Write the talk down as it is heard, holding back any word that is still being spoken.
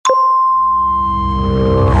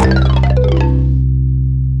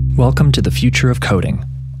Welcome to the Future of Coding.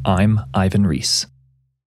 I'm Ivan Reese.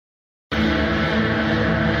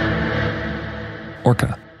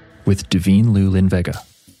 Orca with Devine Liu Lin Vega.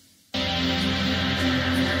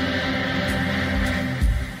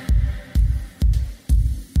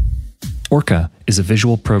 Orca is a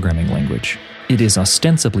visual programming language. It is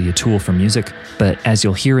ostensibly a tool for music, but as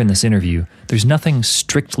you'll hear in this interview, there's nothing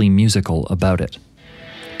strictly musical about it.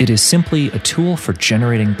 It is simply a tool for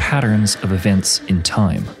generating patterns of events in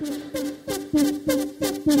time.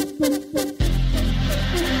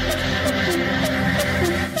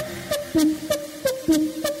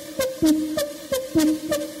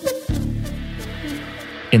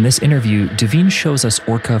 In this interview, Devine shows us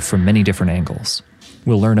Orca from many different angles.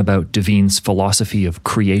 We'll learn about Devine's philosophy of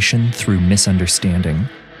creation through misunderstanding,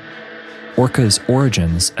 Orca's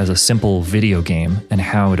origins as a simple video game and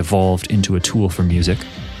how it evolved into a tool for music,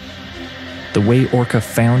 the way Orca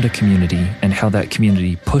found a community and how that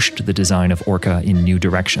community pushed the design of Orca in new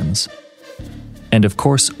directions. And of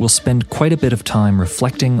course, we'll spend quite a bit of time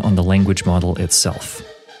reflecting on the language model itself.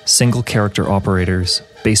 Single character operators,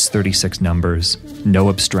 base 36 numbers, no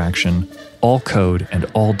abstraction, all code and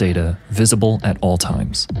all data visible at all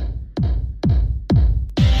times.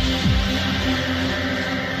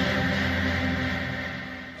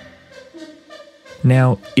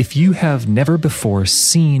 Now, if you have never before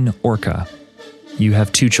seen Orca, you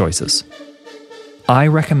have two choices. I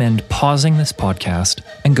recommend pausing this podcast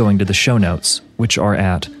and going to the show notes, which are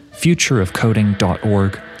at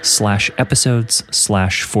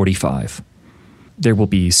futureofcoding.org/episodes/45. There will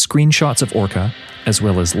be screenshots of Orca, as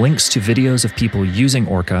well as links to videos of people using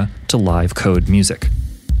Orca to live code music.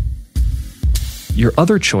 Your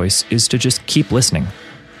other choice is to just keep listening.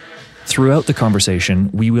 Throughout the conversation,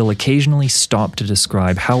 we will occasionally stop to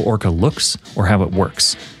describe how Orca looks or how it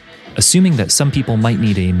works, assuming that some people might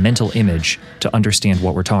need a mental image to understand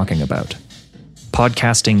what we're talking about.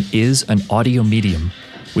 Podcasting is an audio medium,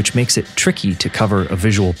 which makes it tricky to cover a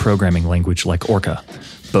visual programming language like Orca,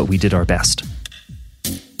 but we did our best.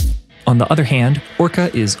 On the other hand, Orca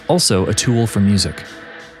is also a tool for music.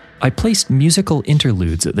 I placed musical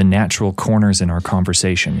interludes at the natural corners in our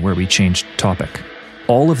conversation where we changed topic.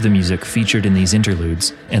 All of the music featured in these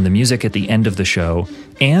interludes, and the music at the end of the show,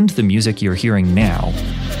 and the music you're hearing now,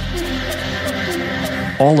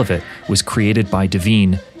 all of it was created by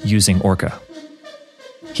Devine using Orca.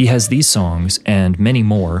 He has these songs and many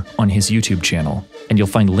more on his YouTube channel, and you'll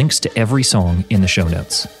find links to every song in the show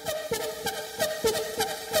notes.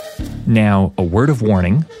 Now, a word of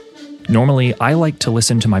warning. Normally, I like to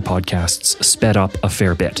listen to my podcasts sped up a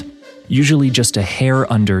fair bit, usually just a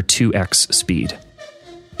hair under 2x speed.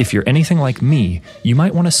 If you're anything like me, you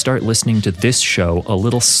might want to start listening to this show a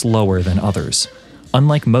little slower than others.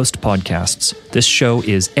 Unlike most podcasts, this show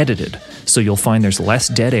is edited, so you'll find there's less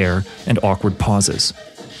dead air and awkward pauses.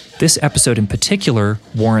 This episode in particular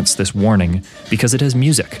warrants this warning because it has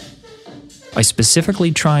music. I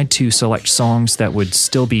specifically tried to select songs that would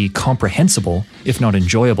still be comprehensible, if not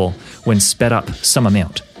enjoyable, when sped up some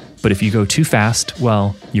amount. But if you go too fast,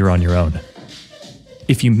 well, you're on your own.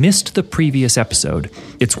 If you missed the previous episode,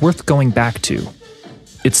 it's worth going back to.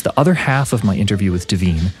 It's the other half of my interview with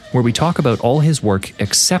Devine, where we talk about all his work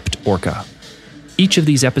except Orca. Each of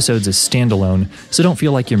these episodes is standalone, so don't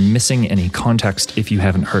feel like you're missing any context if you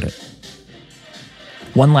haven't heard it.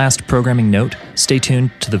 One last programming note, stay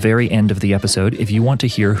tuned to the very end of the episode if you want to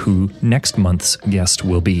hear who next month's guest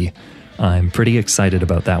will be. I'm pretty excited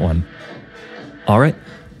about that one. All right,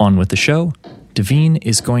 on with the show. Devine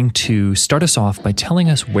is going to start us off by telling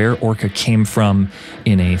us where Orca came from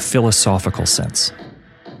in a philosophical sense.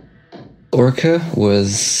 Orca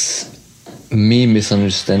was me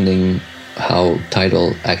misunderstanding how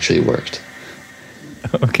Tidal actually worked.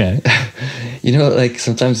 Okay. You know, like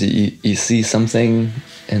sometimes you see something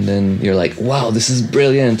and then you're like, wow, this is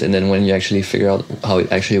brilliant. And then when you actually figure out how it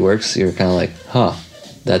actually works, you're kind of like,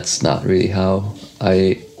 that's not really how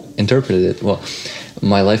I interpreted it. Well,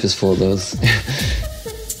 my life is full of those.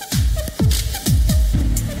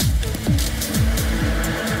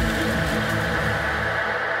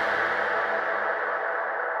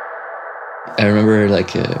 I remember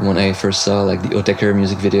when I first saw the Autechre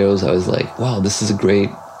music videos, I was like, wow, this is a great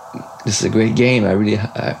game. I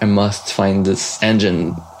must find this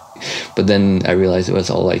engine. But then I realized it was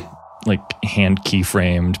all like hand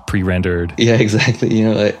keyframed, pre-rendered. Yeah, exactly.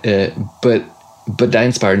 But that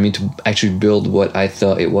inspired me to actually build what I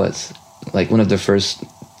thought it was. Like one of the first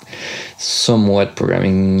somewhat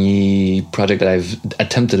programming-y project that I've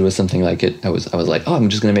attempted with something like it. I was like, I'm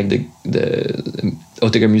just gonna make the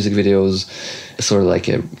Autechre music videos sort of like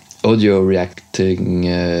a audio reacting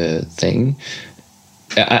thing.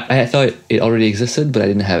 I thought it already existed, but I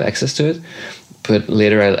didn't have access to it. But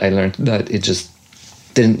later I learned that it just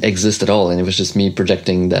didn't exist at all, and it was just me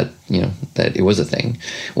projecting that, you know, that it was a thing.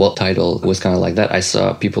 Well, Tidal was kind of like that. I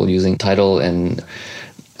saw people using Tidal and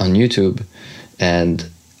on YouTube, and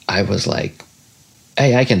I was like,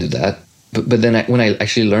 hey, I can do that. But then when I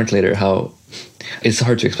actually learned later how, it's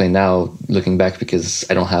hard to explain now looking back, because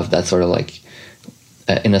I don't have that sort of like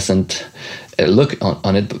innocent look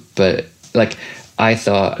on it. But like, I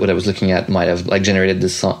thought what I was looking at might have like generated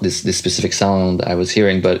this specific sound I was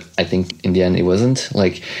hearing, but I think in the end it wasn't.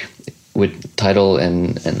 Like with Tidal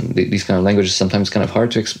and these kind of languages, sometimes kind of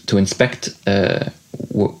hard to inspect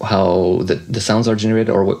how the sounds are generated,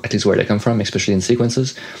 or at least where they come from, especially in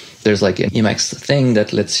sequences. There's like an Emacs thing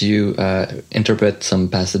that lets you interpret some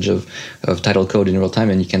passage of Tidal code in real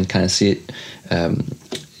time, and you can kind of see it,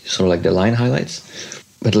 sort of like the line highlights.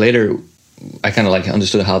 But later, I kind of like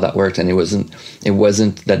understood how that worked, and it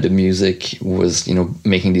wasn't that the music was, you know,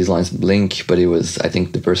 making these lines blink, but it was, I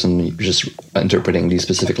think, the person just interpreting these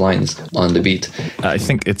specific lines on the beat. I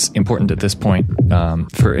think it's important at this point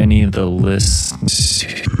for any of the lists.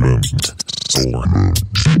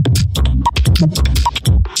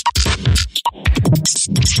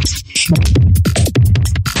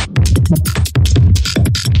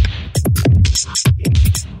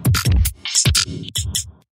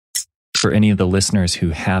 For any of the listeners who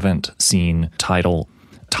haven't seen Tidal,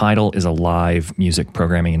 Tidal is a live music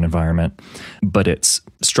programming environment, but it's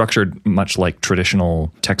structured much like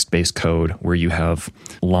traditional text-based code, where you have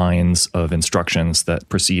lines of instructions that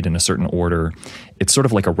proceed in a certain order. It's sort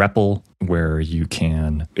of like a REPL, where you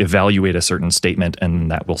can evaluate a certain statement,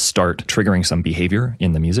 and that will start triggering some behavior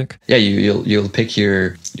in the music. Yeah, you'll pick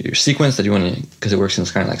your sequence that you want to, because it works in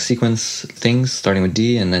kind of like sequence things, starting with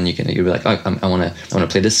D, and then you'll be like, oh, I want to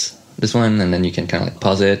play this one, and then you can kind of like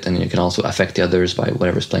pause it, and you can also affect the others by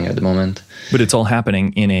whatever's playing at the moment. But it's all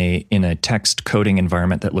happening in a text coding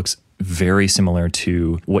environment that looks very similar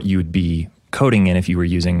to what you would be coding in if you were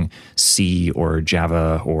using C or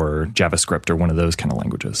Java or JavaScript or one of those kind of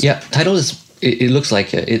languages. Yeah, Tidal it looks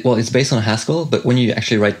like it's based on Haskell, but when you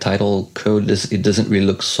actually write Tidal code, it doesn't really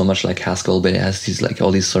look so much like Haskell, but it has these like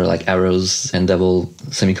all these sort of like arrows and double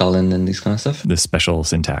semicolon and these kind of stuff. This special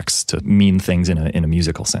syntax to mean things in a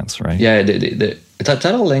musical sense, right? Yeah, the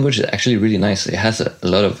Tidal language is actually really nice. It has a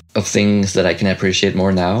lot of things that I can appreciate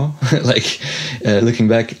more now. Like looking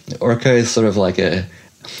back, Orca is sort of like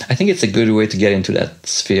I think it's a good way to get into that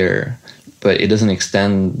sphere, but it doesn't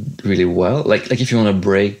extend really well. Like if you want to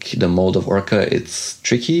break the mold of Orca, it's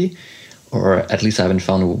tricky, or at least I haven't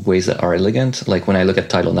found ways that are elegant. Like when I look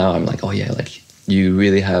at Tidal now, I'm like, oh yeah, like you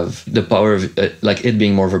really have the power of like it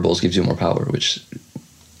being more verbose gives you more power, which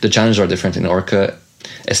the challenges are different in Orca.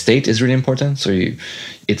 Estate is really important, so you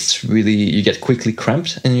get quickly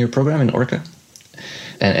cramped in your program in Orca,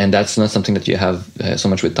 and that's not something that you have so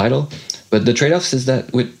much with Tidal. But the trade-offs is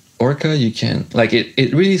that with Orca, you can, like,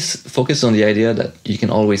 it really focuses on the idea that you can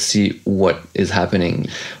always see what is happening.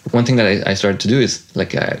 One thing that I started to do is,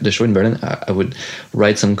 like the show in Berlin, I would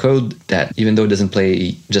write some code that, even though it doesn't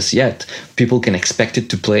play just yet, people can expect it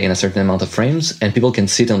to play in a certain amount of frames, and people can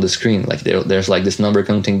see it on the screen. Like there's like this number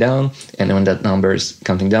counting down, and when that number is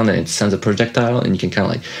counting down, then it sends a projectile, and you can kind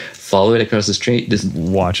of like follow it across the street. Just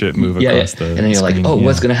watch it move across the and then you're screen, like, oh,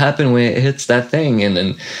 what's going to happen when it hits that thing? And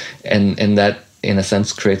then and that, in a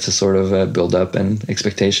sense, creates a sort of build up and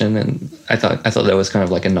expectation. And I thought that was kind of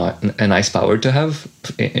like a nice power to have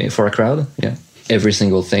for a crowd. Yeah, every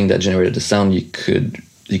single thing that generated the sound, you could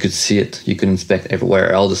see it. You could inspect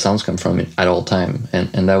everywhere all the sounds come from at all time,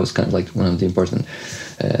 and that was kind of like one of the important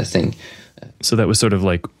thing. So that was sort of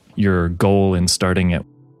like your goal in starting it,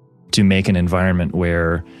 to make an environment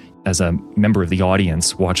where, as a member of the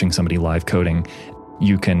audience watching somebody live coding,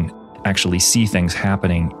 you can actually see things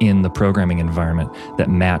happening in the programming environment that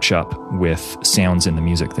match up with sounds in the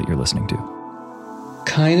music that you're listening to.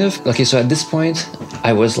 Kind of. Okay, so at this point,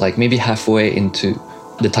 I was like maybe halfway into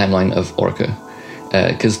the timeline of Orca,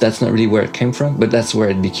 because that's not really where it came from, but that's where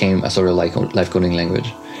it became a sort of like live coding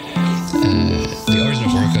language. The origin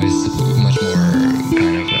of Orca is much more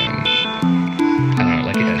kind of, I don't know,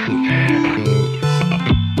 like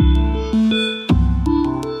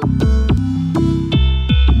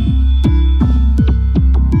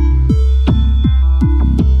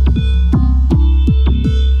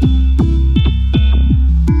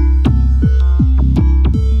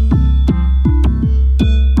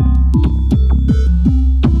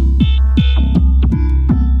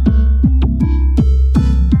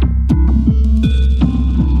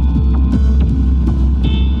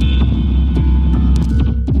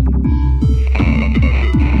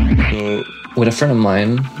with a friend of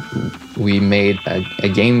mine, we made a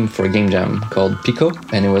game for a game jam called Pico,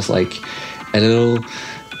 and it was like a little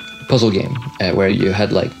puzzle game where you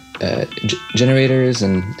had like generators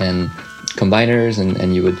and combiners,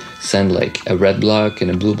 and you would send like a red block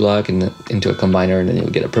and a blue block into a combiner, and then you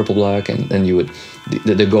would get a purple block, and then you would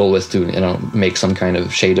the goal was to make some kind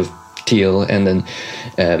of shade of teal, and then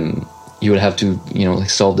you would have to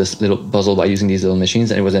like solve this little puzzle by using these little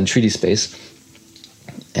machines, and it was in 3D space.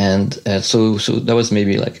 And so that was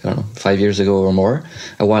maybe like, I don't know, 5 years ago or more,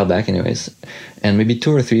 a while back anyways. And maybe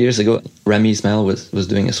 2 or 3 years ago, Rami Ismail was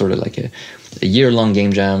doing a sort of like a year-long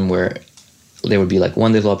game jam where there would be like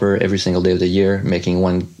one developer every single day of the year making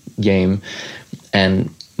one game.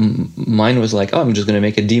 And mine was like, oh, I'm just going to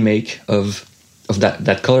make a demake of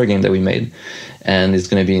that color game that we made. And it's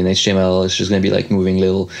going to be in HTML. It's just going to be like moving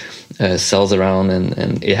little cells around.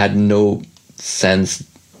 And it had no sense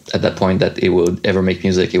at that point that it would ever make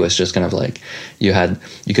music. It was just kind of like you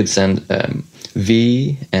could send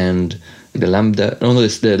V and the lambda,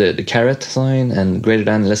 the caret sign, and greater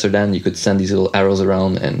than, lesser than. You could send these little arrows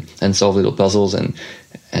around and solve little puzzles, and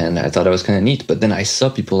I thought that was kind of neat. But then I saw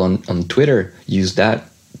people on Twitter use that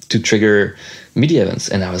to trigger media events,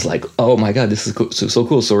 and I was like, oh my god, this is cool, so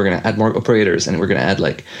cool. So we're gonna add more operators, and we're gonna add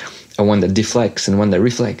like a one that deflects, and one that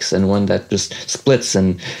reflects, and one that just splits.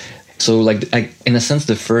 And so, like, in a sense,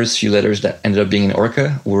 the first few letters that ended up being in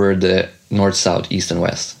Orca were the north, south, east, and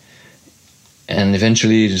west. And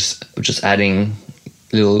eventually, just adding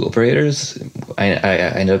little operators, I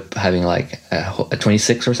ended up having like a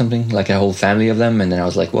 26 or something, like a whole family of them. And then I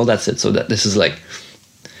was like, well, that's it. So that this is like,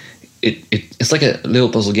 it's like a little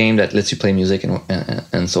puzzle game that lets you play music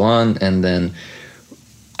and so on. And then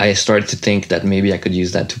I started to think that maybe I could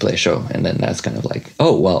use that to play a show, and then that's kind of like,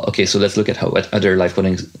 oh well, okay, so let's look at what other live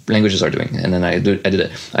coding languages are doing. And then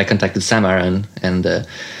I contacted Sam Aaron, and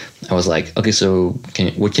I was like, okay, so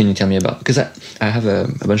what can you tell me about? Because I have a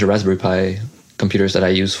bunch of Raspberry Pi computers that I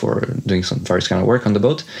use for doing some various kind of work on the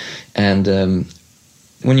boat, and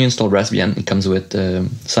when you install Raspbian, it comes with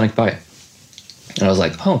Sonic Pi. And I was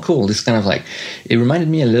like, oh, cool. This kind of like, it reminded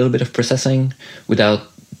me a little bit of processing without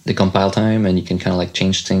the compile time, and you can kind of like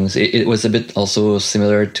change things. It was a bit also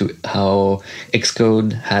similar to how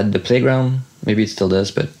Xcode had the playground. Maybe it still does,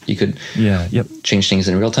 but you could change things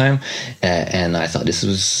in real time. And I thought this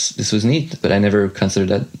was neat, but I never considered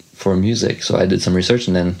that for music. So I did some research,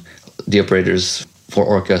 and then the operators for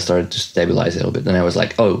Orca started to stabilize it a little bit. And I was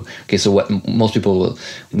like, oh, okay, so what most people will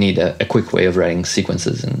need a quick way of writing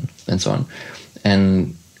sequences and so on.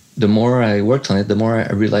 And the more I worked on it, the more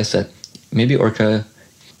I realized that maybe Orca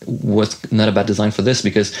was not a bad design for this,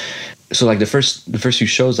 because so like the first few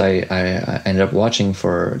shows I ended up watching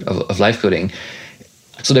of live coding,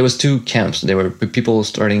 so there was two camps. There were people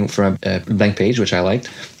starting from a blank page, which I liked,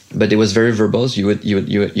 but it was very verbose.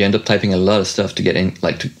 You end up typing a lot of stuff to get in,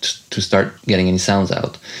 like to start getting any sounds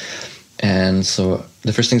out. And so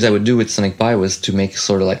the first things I would do with Sonic Pi was to make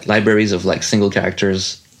sort of like libraries of like single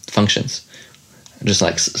characters functions, just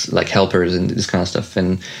like helpers and this kind of stuff.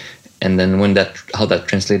 And then how that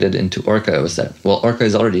translated into Orca was that, well, Orca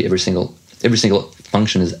is already every single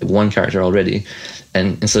function is one character already,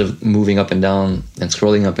 and instead of moving up and down and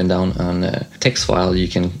scrolling up and down on a text file,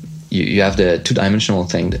 you have the two-dimensional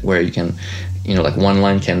thing where you can, like one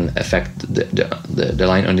line can affect the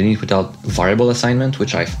line underneath without variable assignment,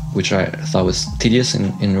 which I thought was tedious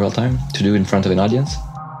in real time to do in front of an audience.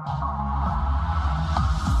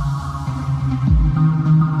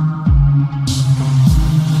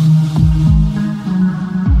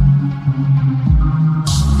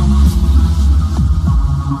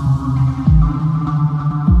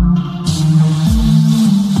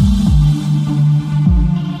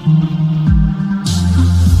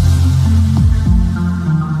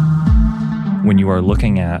 When you are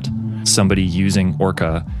looking at somebody using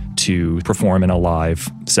Orca to perform in a live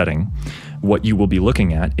setting, what you will be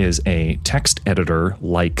looking at is a text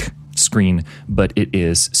editor-like screen, but it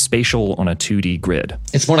is spatial on a 2D grid.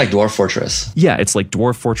 It's more like Dwarf Fortress. Yeah, it's like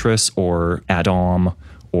Dwarf Fortress or Adam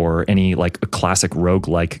or any like a classic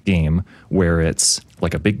roguelike game where it's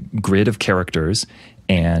like a big grid of characters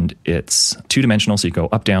and it's two-dimensional, so you go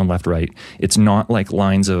up, down, left, right. It's not like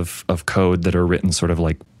lines of code that are written sort of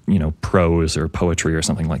like prose or poetry or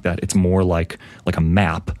something like that. It's more like a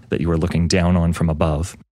map that you are looking down on from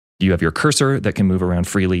above. You have your cursor that can move around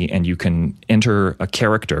freely, and you can enter a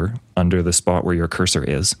character under the spot where your cursor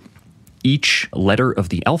is. Each letter of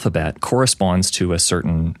the alphabet corresponds to a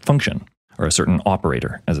certain function, or a certain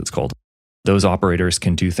operator, as it's called. Those operators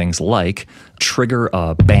can do things like trigger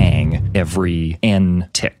a bang every n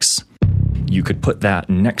ticks. You could put that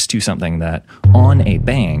next to something that, on a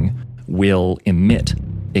bang, will emit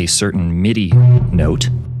a certain MIDI note.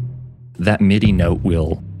 That MIDI note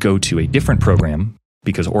will go to a different program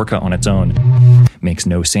because Orca on its own makes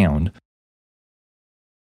no sound.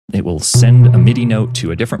 It will send a MIDI note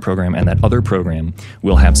to a different program, and that other program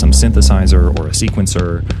will have some synthesizer or a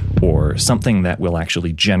sequencer or something that will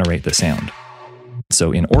actually generate the sound.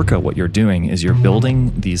 So in Orca, what you're doing is you're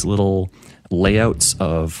building these little layouts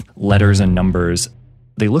of letters and numbers.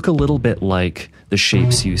 They look a little bit like the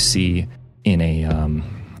shapes you see in a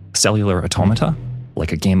cellular automata,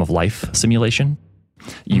 like a game of life simulation.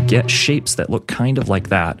 You get shapes that look kind of like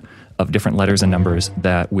that, of different letters and numbers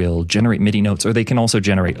that will generate MIDI notes, or they can also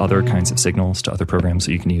generate other kinds of signals to other programs.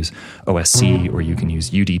 So you can use OSC or you can use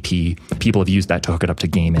UDP. People have used that to hook it up to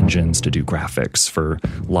game engines to do graphics for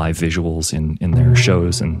live visuals in their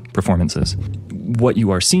shows and performances. What you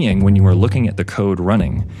are seeing when you are looking at the code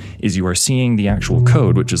running is you are seeing the actual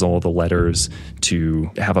code, which is all the letters to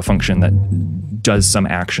have a function that does some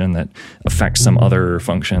action that affects some other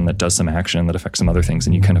function that does some action that affects some other things,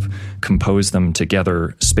 and you kind of compose them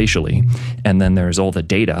together spatially. And then there's all the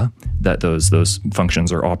data that those functions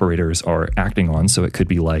or operators are acting on. So it could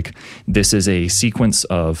be like, this is a sequence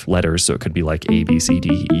of letters. So it could be like A, B, C,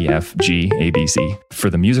 D, E, F, G, A, B, C for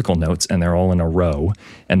the musical notes, and they're all in a row.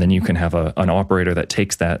 And then you can have an operator that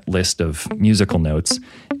takes that list of musical notes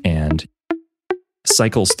and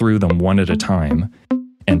cycles through them one at a time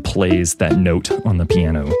and plays that note on the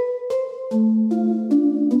piano.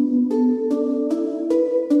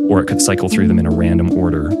 Or it could cycle through them in a random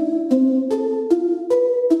order.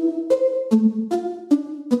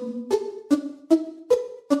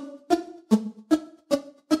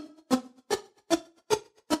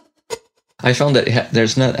 I found that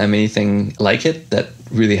there's not anything like it that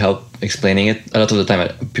really help explaining it. A lot of the time,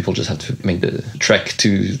 people just have to make the trek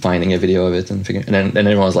to finding a video of it and then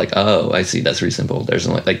everyone's like, oh, I see, that's really simple. There's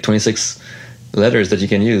only like 26 letters that you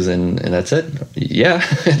can use, and that's it. Yeah,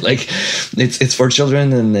 like it's for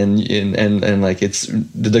children, and like it's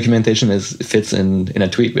the documentation fits in a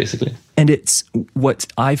tweet basically. And it's what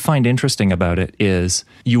I find interesting about it is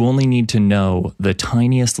you only need to know the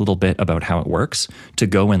tiniest little bit about how it works to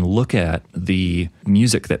go and look at the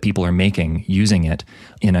music that people are making using it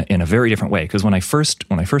in a very different way. Because when I first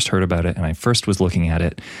heard about it and I first was looking at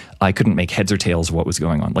it, I couldn't make heads or tails of what was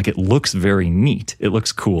going on. Like, it looks very neat. It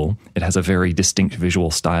looks cool. It has a very distinct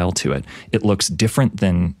visual style to it. It looks different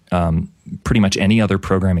than pretty much any other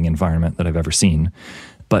programming environment that I've ever seen.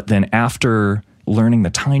 But then after learning the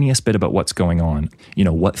tiniest bit about what's going on,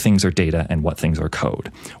 what things are data and what things are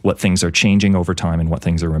code, what things are changing over time and what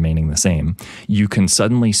things are remaining the same, you can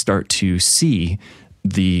suddenly start to see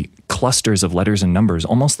the clusters of letters and numbers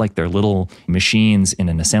almost like they're little machines in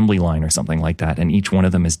an assembly line or something like that, and each one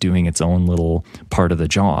of them is doing its own little part of the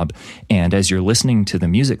job. And as you're listening to the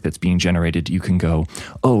music that's being generated, you can go,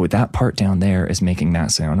 oh, that part down there is making that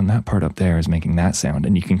sound and that part up there is making that sound,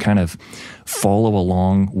 and you can kind of follow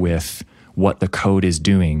along with what the code is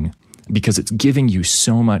doing because it's giving you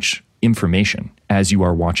so much information as you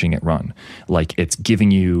are watching it run. Like, it's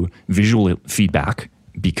giving you visual feedback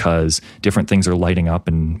because different things are lighting up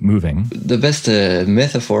and moving. The best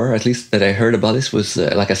metaphor, at least that I heard about this, was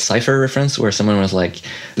like a Cypher reference where someone was like,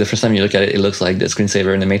 the first time you look at it, it looks like the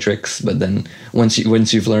screensaver in the Matrix, but then once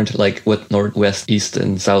you've learned like what north, west, east,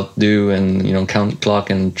 and south do, and count, clock,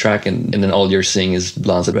 and track, and then all you're seeing is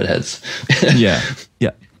blondes and redheads. Yeah.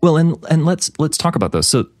 Well, and let's talk about those.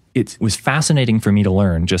 So it was fascinating for me to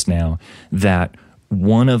learn just now that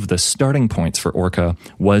one of the starting points for Orca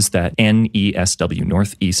was that NESW,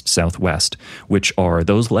 north, east, south, west, which are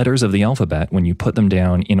those letters of the alphabet. When you put them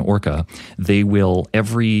down in Orca, they will,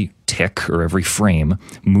 every tick or every frame,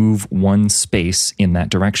 move one space in that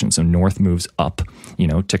direction. So north moves up,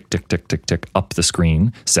 tick, tick, tick, tick, tick, up the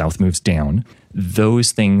screen. South moves down.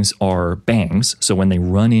 Those things are bangs. So when they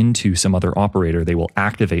run into some other operator, they will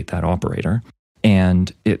activate that operator.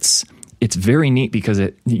 And it's very neat because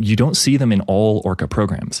you don't see them in all Orca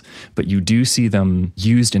programs, but you do see them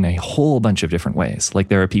used in a whole bunch of different ways. Like,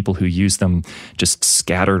 there are people who use them just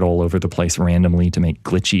scattered all over the place randomly to make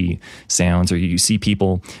glitchy sounds, or you see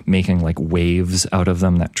people making like waves out of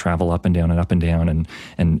them that travel up and down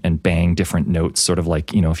and bang different notes, sort of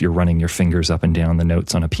like, if you're running your fingers up and down the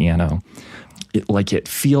notes on a piano. It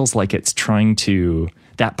feels like it's trying to,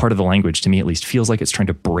 that part of the language, to me at least, feels like it's trying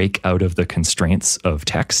to break out of the constraints of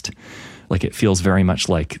text. Like, it feels very much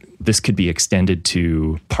like this could be extended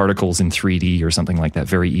to particles in 3D or something like that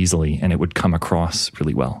very easily, and it would come across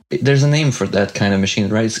really well. There's a name for that kind of machine,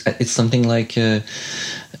 right? It's something like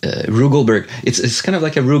Rube Goldberg. It's kind of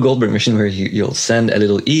like a Rube Goldberg machine where you'll send a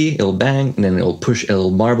little E, it'll bang, and then it'll push a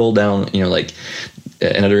little marble down, like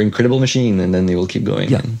another incredible machine, and then they will keep going.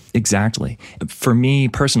 Yeah, exactly. For me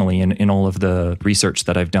personally, in all of the research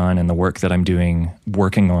that I've done and the work that I'm doing,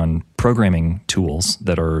 working on programming tools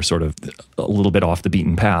that are sort of a little bit off the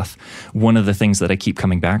beaten path, one of the things that I keep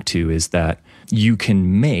coming back to is that you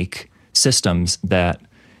can make systems that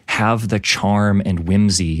have the charm and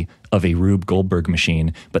whimsy of a Rube Goldberg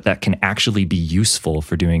machine, but that can actually be useful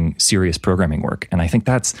for doing serious programming work. And I think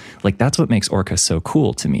that's what makes Orca so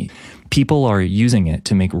cool to me. People are using it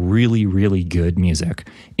to make really, really good music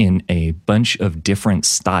in a bunch of different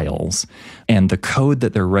styles. And the code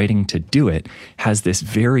that they're writing to do it has this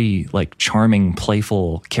very charming,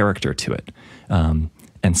 playful character to it.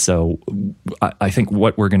 And so I think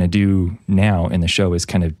what we're going to do now in the show is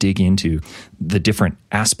kind of dig into the different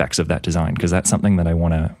aspects of that design, because that's something that I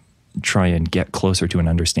want to try and get closer to an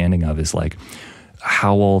understanding of, is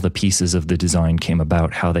how all the pieces of the design came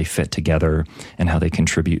about, how they fit together, and how they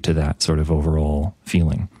contribute to that sort of overall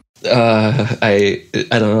feeling. I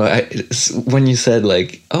don't know. When you said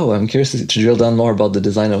I'm curious to drill down more about the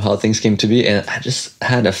design of how things came to be, and I just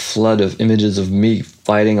had a flood of images of me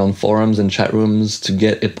fighting on forums and chat rooms to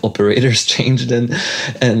get operators changed, and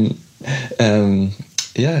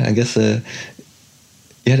I guess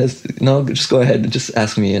just go ahead, just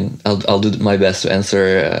ask me, and I'll do my best to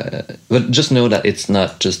answer. But just know that it's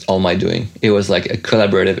not just all my doing. It was a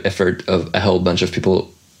collaborative effort of a whole bunch of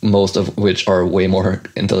people, most of which are way more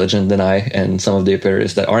intelligent than I, and some of the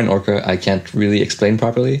operators that are in Orca I can't really explain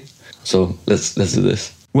properly. So let's do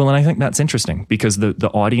this. Well, and I think that's interesting, because the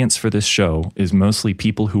audience for this show is mostly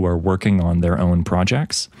people who are working on their own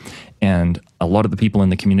projects. And a lot of the people in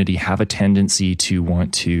the community have a tendency to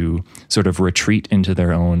want to sort of retreat into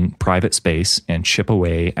their own private space and chip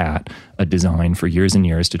away at a design for years and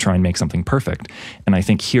years to try and make something perfect. And I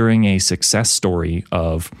think hearing a success story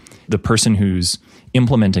of the person who's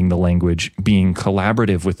implementing the language being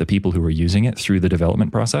collaborative with the people who are using it through the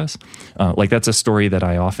development process, that's a story that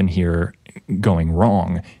I often hear going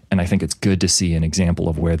wrong. And I think it's good to see an example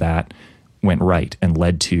of where that went right and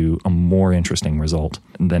led to a more interesting result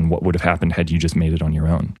than what would have happened had you just made it on your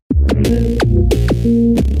own.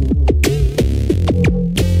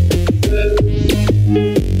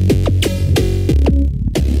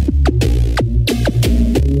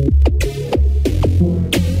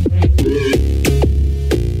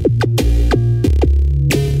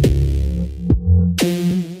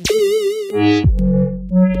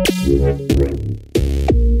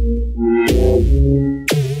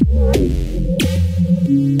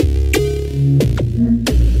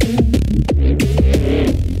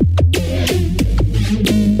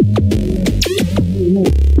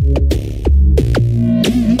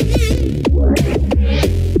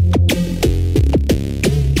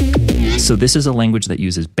 So this is a language that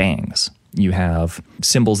uses bangs. You have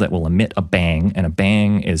symbols that will emit a bang, and a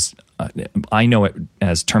bang is, I know it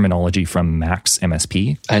as terminology from Max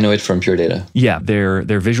MSP. I know it from Pure Data. Yeah, they're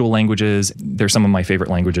visual languages. They're some of my favorite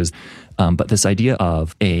languages. But this idea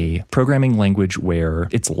of a programming language where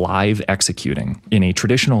it's live executing in a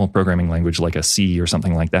traditional programming language like a C or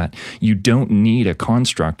something like that, you don't need a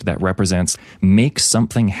construct that represents make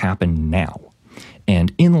something happen now.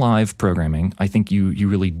 And in live programming, I think you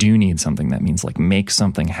really do need something that means make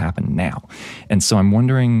something happen now. And so I'm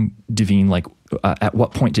wondering, Devine, at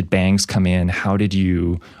what point did bangs come in? How did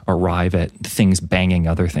you arrive at things banging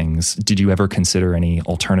other things? Did you ever consider any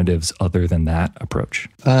alternatives other than that approach?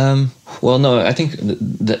 Well, no, I think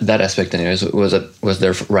that aspect anyways was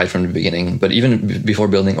there right from the beginning. But even before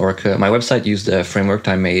building Orca, my website used a framework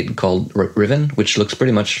I made called Riven, which looks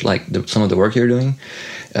pretty much like some of the work you're doing.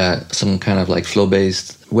 Some kind of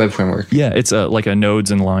flow-based web framework. Yeah, it's a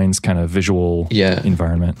nodes and lines kind of visual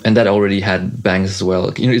environment. And that already had bangs as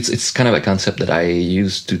well. It's kind of a concept that I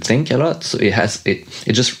use to think a lot. So it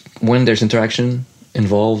just, when there's interaction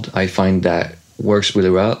involved, I find that works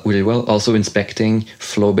really well. Also inspecting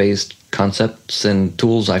flow-based concepts and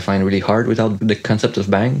tools I find really hard without the concept of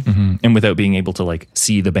bang. Mm-hmm. And without being able to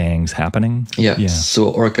see the bangs happening. Yeah. So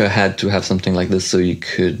Orca had to have something like this so you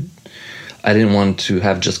could... I didn't want to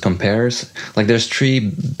have just compares. There's 3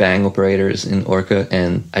 bang operators in Orca,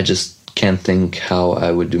 and I just can't think how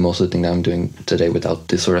I would do most of the thing that I'm doing today without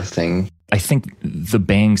this sort of thing. I think the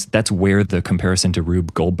bangs, that's where the comparison to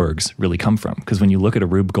Rube Goldberg's really come from. Because when you look at a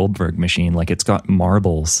Rube Goldberg machine, it's got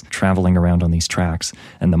marbles traveling around on these tracks,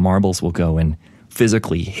 and the marbles will go and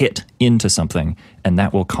physically hit into something, and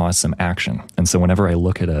that will cause some action. And so whenever I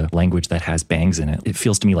look at a language that has bangs in it, it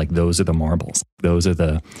feels to me like those are the marbles. Those are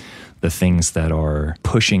the things that are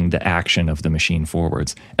pushing the action of the machine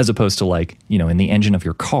forwards, as opposed to in the engine of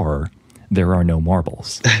your car, there are no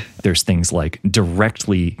marbles. There's things like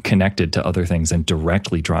directly connected to other things and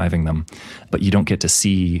directly driving them, but you don't get to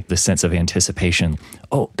see the sense of anticipation.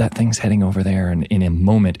 Oh, that thing's heading over there, and in a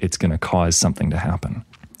moment, it's going to cause something to happen.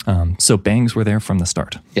 So bangs were there from the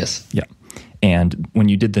start. Yes. Yeah. And when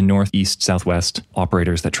you did the northeast, southwest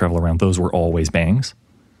operators that travel around, those were always bangs?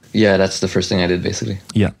 Yeah, that's the first thing I did, basically.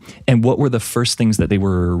 Yeah. And what were the first things that they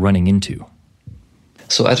were running into?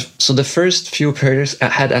 So the first few operators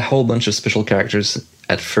had a whole bunch of special characters.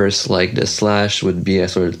 At first, like the slash would be a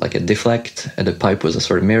sort of like a deflect, and the pipe was a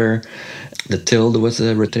sort of mirror. The tilde was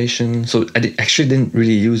a rotation. So I actually didn't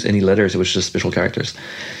really use any letters. It was just special characters.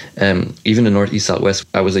 Even the northeast, southwest,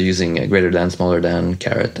 I was using a greater than, smaller than,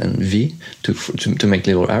 caret, and V to make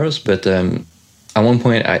little arrows. But at one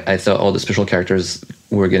point, I thought all the special characters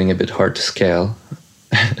were getting a bit hard to scale.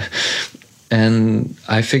 And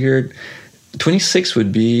I figured 26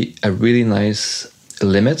 would be a really nice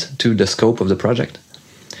limit to the scope of the project.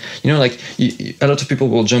 You know, like a lot of people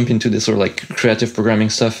will jump into this sort of like creative programming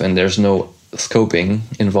stuff, and there's no scoping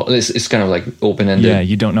involved. It's kind of like open-ended. Yeah,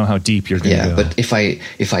 you don't know how deep you're going to go. Yeah, but if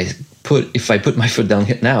I put my foot down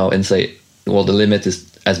now and say, well, the limit is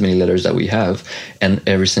as many letters that we have, and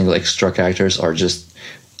every single extra characters are just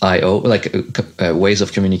I/O, like ways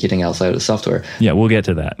of communicating outside of the software. Yeah, we'll get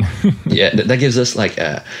to that. Yeah, that gives us like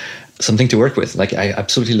something to work with. Like, I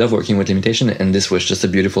absolutely love working with limitation, and this was just a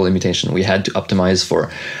beautiful limitation. We had to optimize for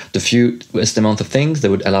the fewest amount of things that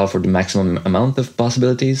would allow for the maximum amount of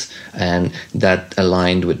possibilities, and that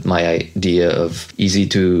aligned with my idea of easy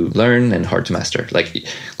to learn and hard to master.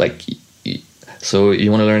 So you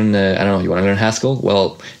want to learn, you want to learn Haskell?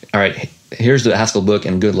 Well, all right, here's the Haskell book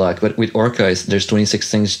and good luck. But with Orca, there's 26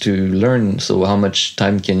 things to learn. So how much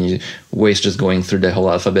time can you waste just going through the whole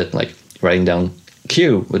alphabet, like writing down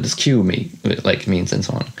Q, what does Q means, and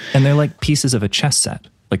so on. And they're like pieces of a chess set.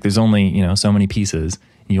 Like there's only, so many pieces.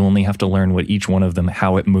 You only have to learn what each one of them,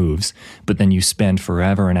 how it moves. But then you spend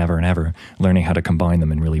forever and ever and ever learning how to combine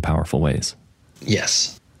them in really powerful ways.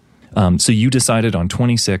 Yes. So you decided on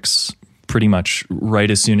 26 pretty much right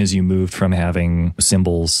as soon as you moved from having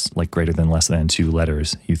symbols like greater than, less than 2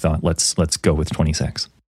 letters. You thought, let's go with 26.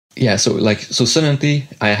 Yeah. So suddenly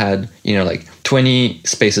I had, 20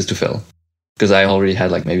 spaces to fill, because I already had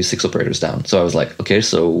like maybe 6 operators down. So I was like, okay,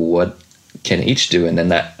 so what can each do? And then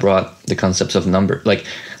that brought the concepts of number, like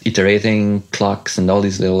iterating, clocks, and all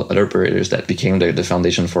these little other operators that became the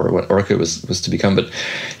foundation for what Orca was to become. But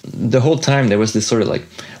the whole time there was this sort of like,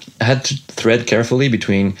 I had to thread carefully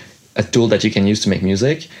between a tool that you can use to make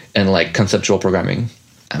music and like conceptual programming.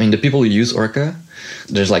 I mean, the people who use Orca,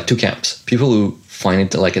 there's like 2 camps. People who find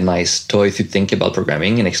it like a nice toy to think about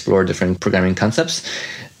programming and explore different programming concepts,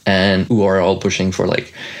 and who are all pushing for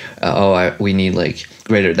like, we need like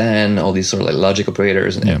greater than, all these sort of like logic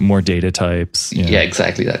operators. And more data types. Yeah,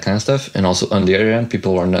 exactly, that kind of stuff. And also on the other end,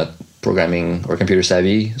 people who are not programming or computer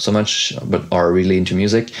savvy so much, but are really into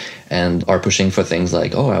music and are pushing for things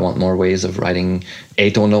like, I want more ways of writing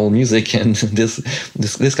atonal music and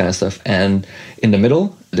this kind of stuff. And in the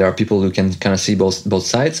middle, there are people who can kind of see both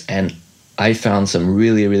sides. And I found some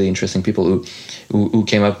really, really interesting people who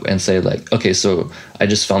came up and said like, okay, so I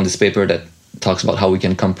just found this paper that talks about how we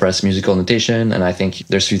can compress musical notation, and I think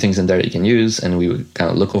there's a few things in there that you can use, and we would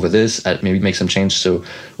kind of look over this and maybe make some change so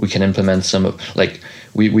we can implement some of, like,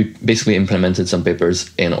 we basically implemented some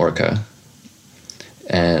papers in Orca.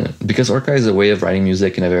 And because Orca is a way of writing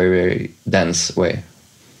music in a very, very dense way.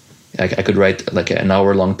 I could write like an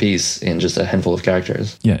hour-long piece in just a handful of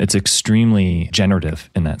characters. Yeah, it's extremely generative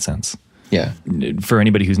in that sense. Yeah. For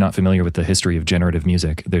anybody who's not familiar with the history of generative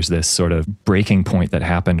music, there's this sort of breaking point that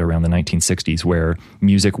happened around the 1960s where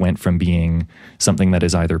music went from being something that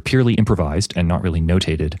is either purely improvised and not really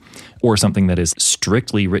notated, or something that is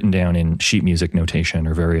strictly written down in sheet music notation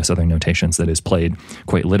or various other notations that is played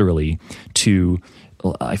quite literally, to,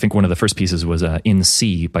 I think one of the first pieces was In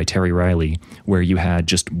C by Terry Riley, where you had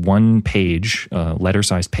just one page,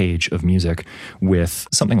 letter-sized page of music with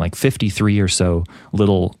something like 53 or so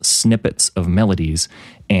little snippets of melodies,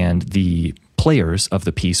 and the players of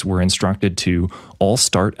the piece were instructed to all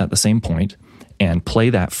start at the same point and play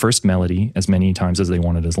that first melody as many times as they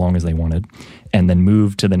wanted, as long as they wanted, and then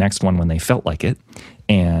move to the next one when they felt like it.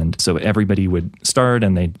 And so everybody would start,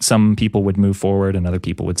 and some people would move forward and other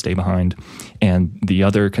people would stay behind. And the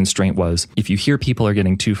other constraint was, if you hear people are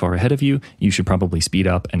getting too far ahead of you, you should probably speed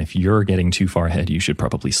up. And if you're getting too far ahead, you should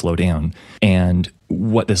probably slow down. And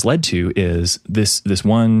what this led to is this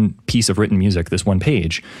one piece of written music, this one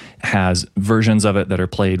page, has versions of it that are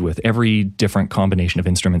played with every different combination of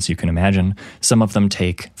instruments you can imagine. Some of them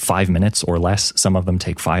take 5 minutes or less. Some of them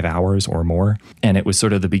take 5 hours or more. And it was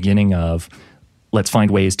sort of the beginning of, let's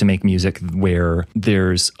find ways to make music where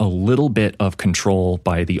there's a little bit of control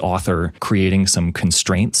by the author creating some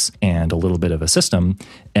constraints and a little bit of a system,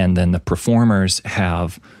 and then the performers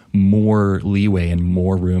have more leeway and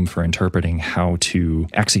more room for interpreting how to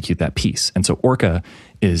execute that piece. And so Orca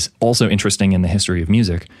is also interesting in the history of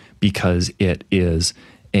music because it is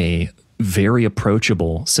a very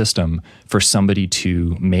approachable system for somebody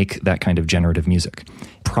to make that kind of generative music.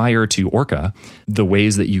 Prior to Orca, the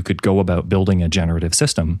ways that you could go about building a generative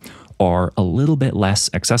system are a little bit less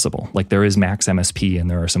accessible. Like there is Max MSP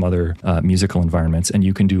and there are some other musical environments, and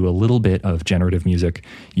you can do a little bit of generative music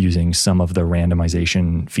using some of the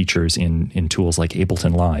randomization features in tools like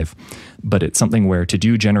Ableton Live. But it's something where to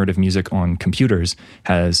do generative music on computers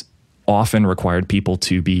has often required people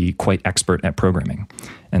to be quite expert at programming.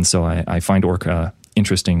 And so I find Orca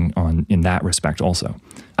interesting in that respect also.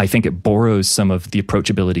 I think it borrows some of the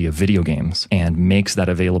approachability of video games and makes that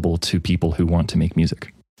available to people who want to make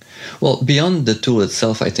music. Well, beyond the tool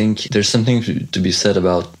itself, I think there's something to be said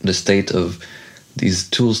about the state of these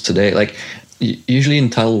tools today. Like usually in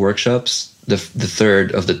title workshops, the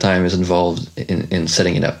third of the time is involved in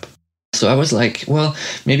setting it up. So I was like, well,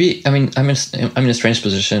 maybe, I'm in a strange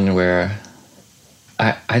position where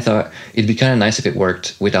I thought it'd be kind of nice if it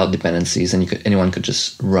worked without dependencies and anyone could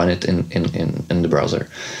just run it in the browser.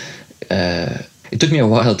 It took me a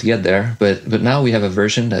while to get there, but now we have a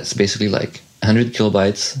version that's basically like 100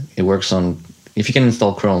 kilobytes. It works on, if you can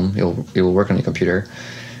install Chrome, it will work on your computer.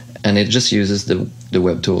 And it just uses the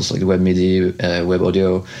web tools like the Web MIDI, Web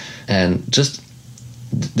Audio, and just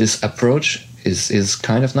this approach is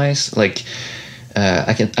kind of nice. Like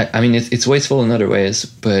it's wasteful in other ways,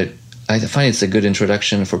 but I find it's a good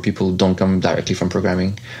introduction for people who don't come directly from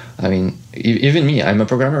programming. I mean, even me, I'm a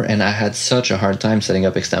programmer, and I had such a hard time setting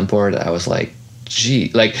up Extempore that I was like, gee,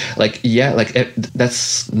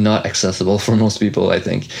 that's not accessible for most people, I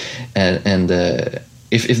think. And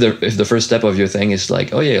if the first step of your thing is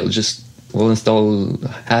like, oh yeah, we'll install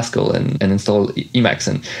Haskell and install Emacs,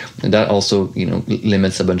 and that also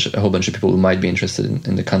limits a whole bunch of people who might be interested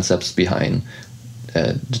in the concepts behind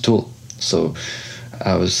the tool. So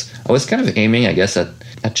I was kind of aiming, I guess,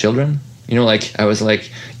 at children. Like I was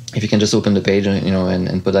like, if you can just open the page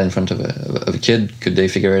and put that in front of a kid, could they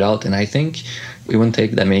figure it out? And I think it wouldn't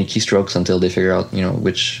take that many keystrokes until they figure out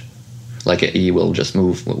which, like a E will just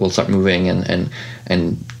move, will start moving,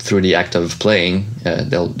 and through the act of playing,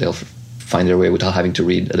 they'll find their way without having to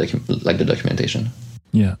read the documentation.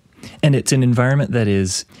 Yeah, and it's an environment that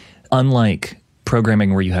is unlike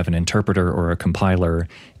programming where you have an interpreter or a compiler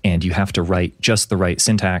and you have to write just the right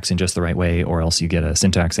syntax in just the right way, or else you get a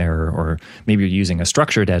syntax error, or maybe you're using a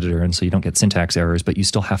structured editor and so you don't get syntax errors, but you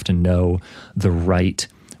still have to know the right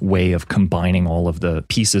way of combining all of the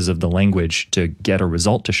pieces of the language to get a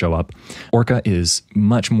result to show up. Orca is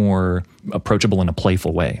much more approachable in a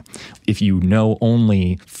playful way. If you know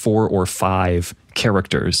only 4 or 5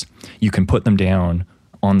 characters, you can put them down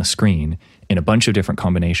on the screen in a bunch of different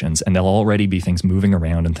combinations, and there'll already be things moving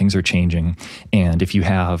around and things are changing. And if you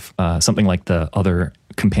have something like the other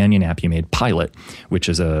companion app you made, Pilot, which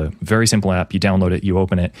is a very simple app, you download it, you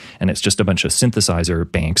open it, and it's just a bunch of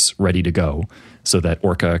synthesizer banks ready to go so that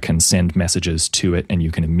Orca can send messages to it and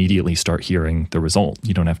you can immediately start hearing the result.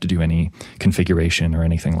 You don't have to do any configuration or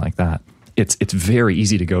anything like that. It's very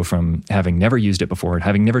easy to go from having never used it before and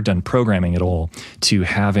having never done programming at all to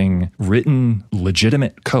having written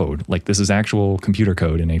legitimate code, like this is actual computer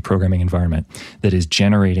code in a programming environment that is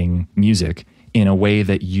generating music in a way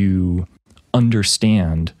that you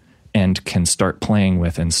understand and can start playing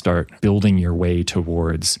with and start building your way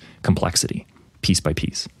towards complexity piece by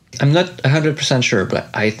piece. I'm not 100% sure, but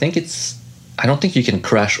I don't think you can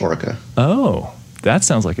crash Orca. Oh, that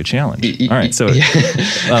sounds like a challenge. All right, so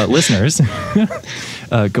listeners,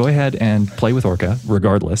 go ahead and play with Orca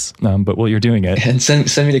regardless, but while you're doing it. And send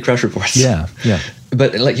me the crash reports. Yeah.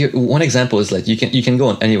 But like one example is like you can go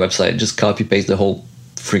on any website, just copy paste the whole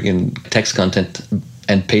freaking text content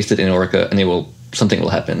and paste it in Orca, and something will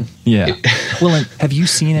happen. Yeah. Well, have you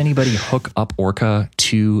seen anybody hook up Orca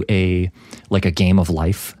to a game of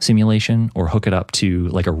life simulation, or hook it up to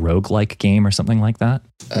like a roguelike game or something like that?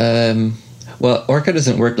 Well, Orca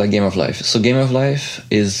doesn't work like Game of Life. So Game of Life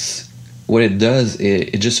is what it does.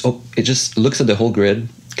 It just looks at the whole grid,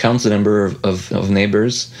 counts the number of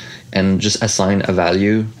neighbors, and just assign a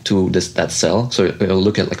value to that cell. So it'll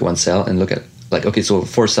look at like one cell and look at like, okay, so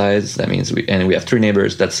 4 sides. That means we have 3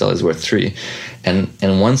 neighbors. That cell is worth 3, and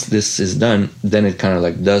once this is done, then it kind of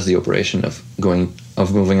like does the operation of going,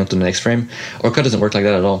 of moving on to the next frame. Orca doesn't work like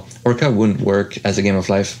that at all. Orca wouldn't work as a game of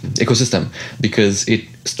life ecosystem because it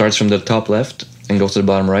starts from the top left and goes to the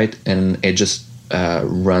bottom right, and it just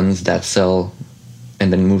runs that cell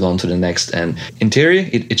and then moves on to the next. And in theory,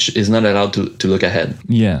 it is not allowed to look ahead.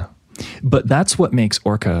 Yeah. But that's what makes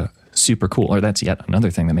Orca super cool, or that's yet another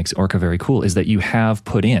thing that makes Orca very cool, is that you have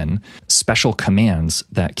put in special commands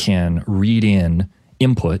that can read in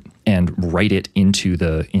input and write it into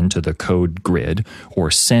the code grid, or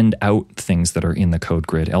send out things that are in the code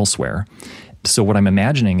grid elsewhere. So what I'm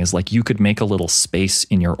imagining is like you could make a little space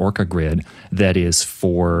in your Orca grid that is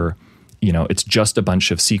for, it's just a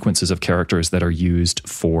bunch of sequences of characters that are used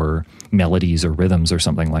for melodies or rhythms or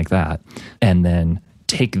something like that, and then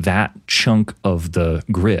take that chunk of the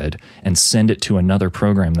grid and send it to another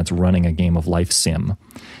program that's running a game of life sim.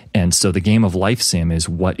 And so the game of life sim is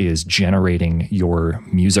what is generating your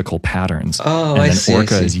musical patterns. Oh, and I then see,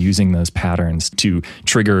 Orca is using those patterns to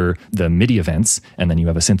trigger the MIDI events, and then you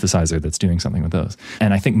have a synthesizer that's doing something with those.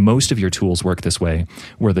 And I think most of your tools work this way,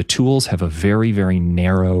 where the tools have a very, very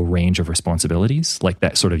narrow range of responsibilities, like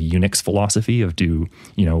that sort of Unix philosophy of do,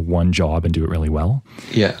 one job and do it really well.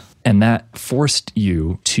 Yeah. And that forced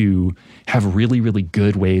you to have really, really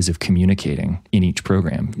good ways of communicating in each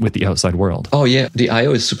program with the outside world. Oh, yeah. The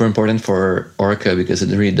I/O is super important for Orca because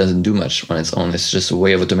it really doesn't do much on its own. It's just a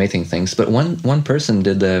way of automating things. But one person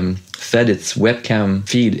fed its webcam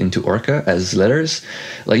feed into Orca as letters.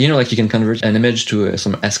 Like you can convert an image to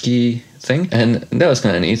some ASCII thing. And that was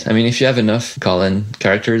kind of neat. I mean, if you have enough call-in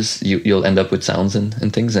characters, you'll end up with sounds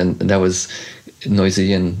and things. And that was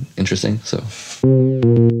noisy and interesting. So...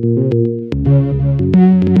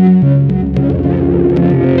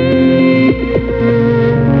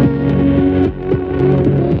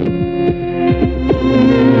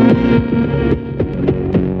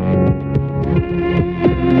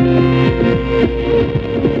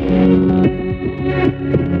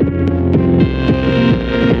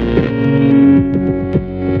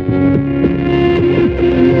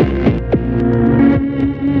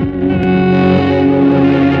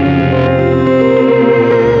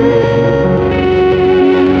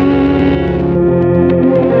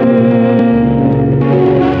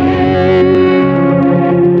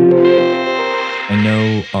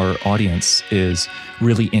 is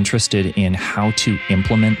really interested in how to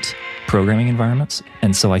implement programming environments.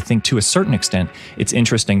 And so I think to a certain extent, it's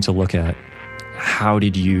interesting to look at how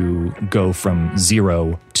did you go from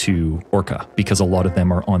zero to Orca? Because a lot of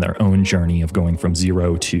them are on their own journey of going from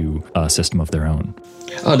zero to a system of their own.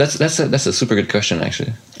 Oh, that's a super good question,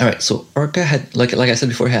 actually. All right, so Orca had, like I said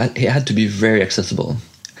before, it had to be very accessible.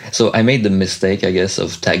 So I made the mistake, I guess,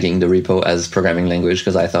 of tagging the repo as programming language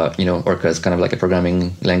because I thought, Orca is kind of like a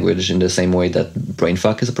programming language in the same way that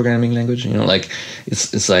Brainfuck is a programming language.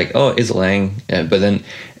 It's like, oh, it's a lang, but then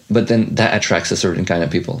that attracts a certain kind of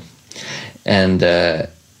people. And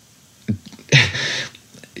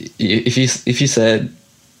if you said,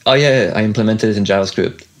 oh yeah, I implemented it in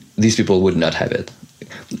JavaScript, these people would not have it.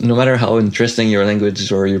 No matter how interesting your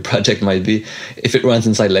language or your project might be, if it runs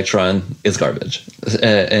inside Electron, it's garbage.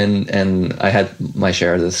 And I had my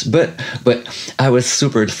share of this. But I was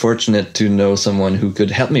super fortunate to know someone who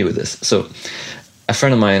could help me with this. So a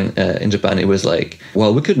friend of mine in Japan, it was like,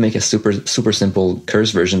 well, we could make a super, super simple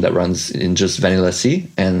curse version that runs in just vanilla C,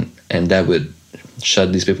 and that would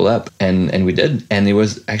shut these people up. And we did. And it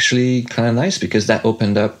was actually kind of nice because that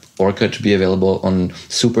opened up Orca to be available on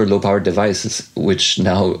super low powered devices, which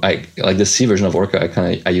now I like the C version of Orca.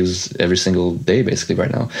 I use every single day basically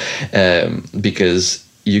right now, because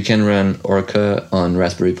you can run Orca on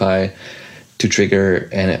Raspberry Pi to trigger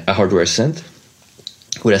a hardware synth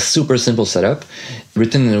with a super simple setup,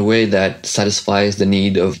 written in a way that satisfies the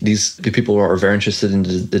need of these people who are very interested in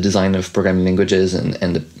the design of programming languages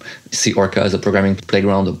and see Orca as a programming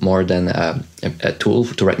playground more than a tool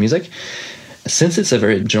to write music. Since it's a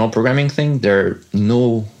very general programming thing, there are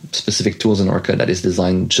no specific tools in Orca that is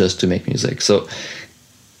designed just to make music. So,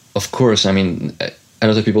 of course, I mean, a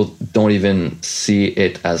lot of people don't even see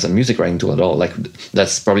it as a music writing tool at all. Like,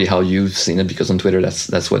 that's probably how you've seen it, because on Twitter,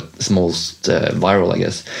 that's what's most viral, I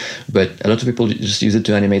guess. But a lot of people just use it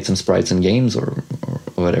to animate some sprites in games or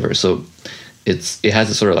whatever. So it has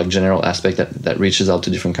a sort of like general aspect that reaches out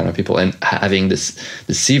to different kind of people, and having the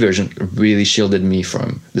C version really shielded me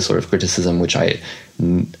from this sort of criticism, which I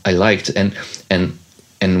liked,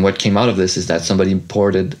 and what came out of this is that somebody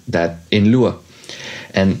ported that in Lua,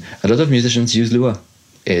 and a lot of musicians use Lua.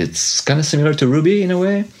 It's kind of similar to Ruby in a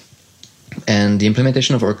way, And the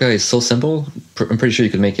implementation of Orca is so simple. I'm pretty sure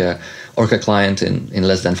you could make a Orca client in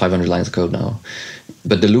less than 500 lines of code now.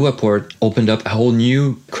 But the Lua port opened up a whole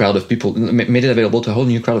new crowd of people, made it available to a whole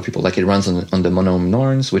new crowd of people. Like it runs on the Monome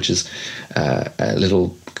Norns, which is a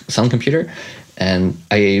little sound computer. And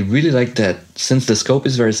I really like that since the scope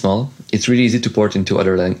is very small, it's really easy to port into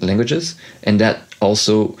other languages. And that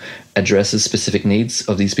also addresses specific needs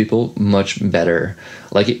of these people much better.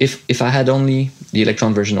 Like if I had only the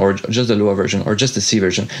Electron version or just the Lua version or just the C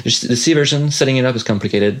version, the C version, setting it up is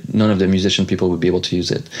complicated. None of the musician people would be able to use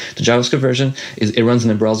it. The JavaScript version, it runs in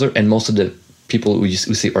a browser, and most of the people who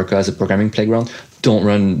see Orca as a programming playground don't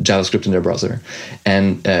run JavaScript in their browser.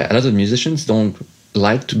 And a lot of musicians don't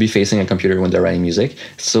like to be facing a computer when they're writing music.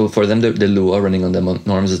 So for them, the Lua running on the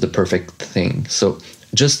norms is the perfect thing. So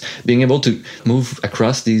just being able to move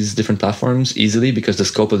across these different platforms easily because the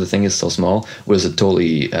scope of the thing is so small was a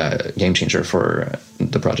totally game changer for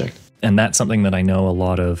the project. And that's something that I know a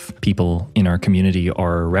lot of people in our community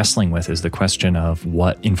are wrestling with, is the question of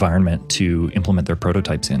what environment to implement their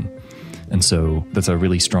prototypes in. And so that's a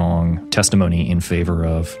really strong testimony in favor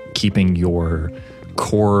of keeping your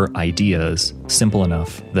core ideas simple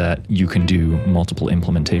enough that you can do multiple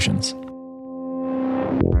implementations.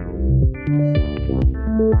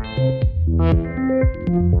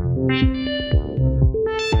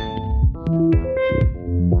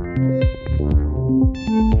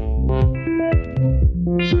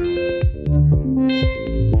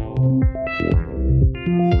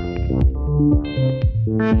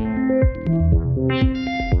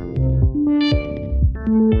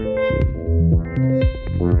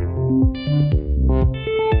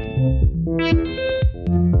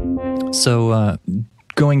 So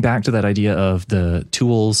going back to that idea of the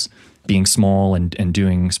tools being small and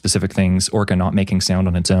doing specific things, Orca not making sound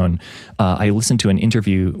on its own, I listened to an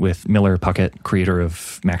interview with Miller Puckett, creator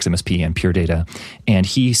of MaxMSP and Pure Data, and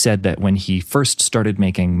he said that when he first started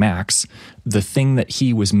making Max, the thing that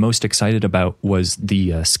he was most excited about was the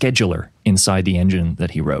scheduler inside the engine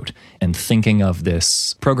that he wrote. And thinking of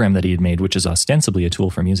this program that he had made, which is ostensibly a tool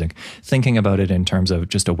for music, thinking about it in terms of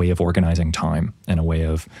just a way of organizing time and a way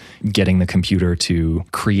of getting the computer to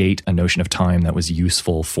create a notion of time that was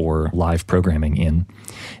useful for live programming in.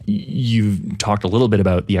 You've talked a little bit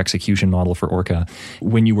about the execution model for Orca.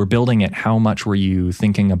 When you were building it, how much were you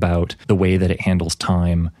thinking about the way that it handles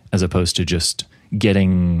time as opposed to just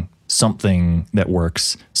getting something that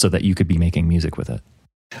works so that you could be making music with it?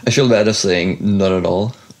 I feel bad of saying not at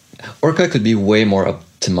all. Orca could be way more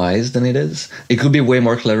optimized than it is. It could be way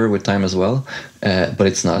more clever with time as well, but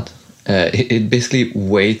it's not. It basically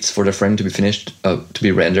waits for the frame to be finished, to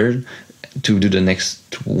be rendered, to do the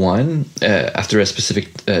next one after a specific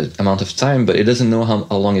amount of time, but it doesn't know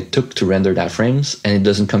how long it took to render that frames, and it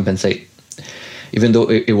doesn't compensate. Even though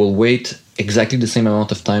it will wait exactly the same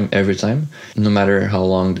amount of time every time, no matter how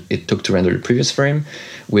long it took to render the previous frame,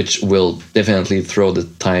 which will definitely throw the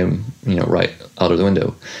time, right out of the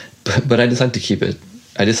window. But I decided to keep it.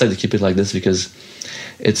 I decided to keep it like this because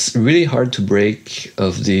it's really hard to break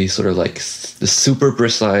of the sort of like the super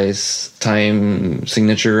precise time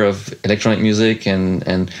signature of electronic music.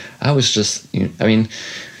 And I was just, the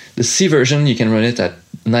C version, you can run it at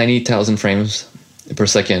 90,000 frames per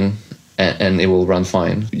second and it will run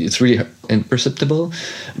fine. It's really imperceptible.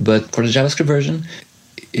 But for the JavaScript version,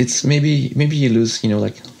 it's maybe you lose,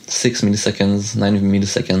 like 6 milliseconds, 9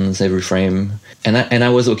 milliseconds every frame. And I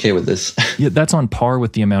was okay with this. Yeah, that's on par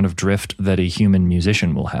with the amount of drift that a human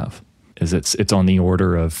musician will have. It's on the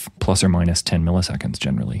order of plus or minus 10 milliseconds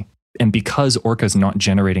generally. And because Orca's not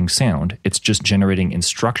generating sound, it's just generating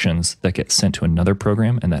instructions that get sent to another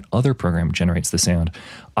program, and that other program generates the sound.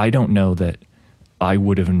 I don't know that I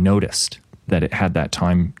would have noticed that it had that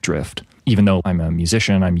time drift. Even though I'm a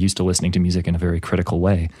musician, I'm used to listening to music in a very critical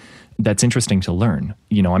way. That's interesting to learn.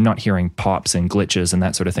 I'm not hearing pops and glitches and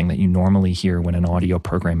that sort of thing that you normally hear when an audio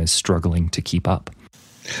program is struggling to keep up.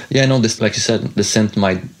 Yeah, no, this, like you said, the synth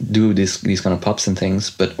might do these kind of pops and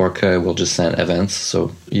things, but Orca will just send events,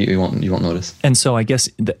 so you won't notice. And so I guess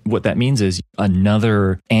what that means is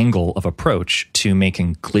another angle of approach to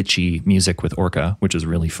making glitchy music with Orca, which is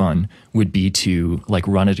really fun, would be to like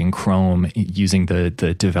run it in Chrome using the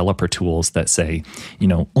developer tools that say,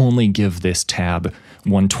 only give this tab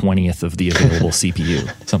 1/20th of the available CPU,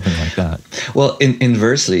 something like that. Well,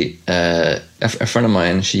 inversely, a friend of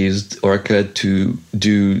mine, she used Orca to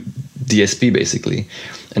do DSP basically,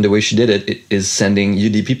 and the way she did it is sending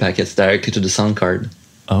UDP packets directly to the sound card.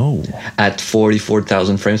 Oh, at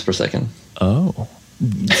 44,000 frames per second. Oh,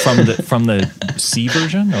 from the C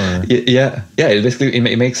version, or yeah. It basically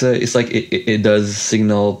it makes it's like it does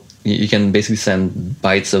signal you can basically send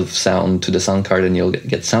bytes of sound to the sound card, and you'll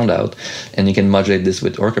get sound out, and you can modulate this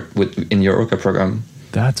with Orca in your Orca program.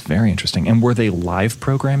 That's very interesting. And were they live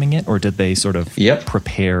programming it, or did they sort of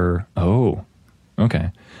prepare? Oh,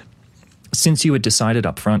 okay. Since you had decided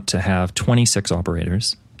up front to have 26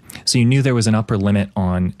 operators, so you knew there was an upper limit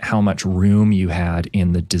on how much room you had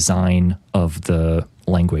in the design of the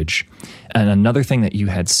language. And another thing that you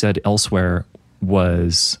had said elsewhere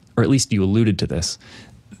was, or at least you alluded to this,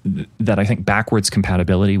 that I think backwards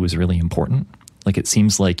compatibility was really important. Like, it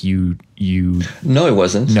seems like you No, it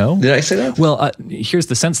wasn't. No? Did I say that? Well, here's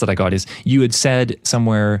the sense that I got is you had said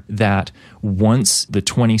somewhere that once the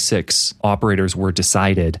 26 operators were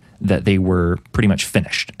decided, that they were pretty much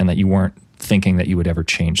finished and that you weren't thinking that you would ever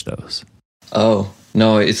change those. Oh,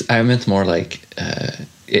 no, I meant more like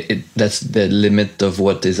that's the limit of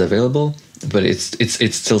what is available, but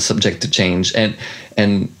it's still subject to change.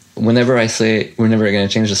 And whenever I say we're never going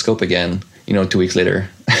to change the scope again, 2 weeks later.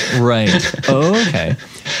 Right. Oh, okay.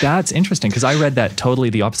 That's interesting, because I read that totally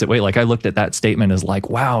the opposite way. Like, I looked at that statement as like,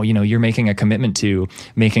 wow, you're making a commitment to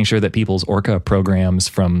making sure that people's Orca programs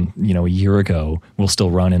from, a year ago will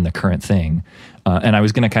still run in the current thing. And I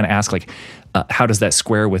was going to kind of ask, like, how does that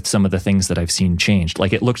square with some of the things that I've seen changed?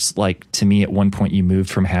 Like, it looks like to me at one point you moved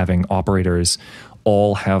from having operators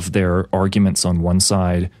all have their arguments on one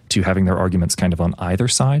side to having their arguments kind of on either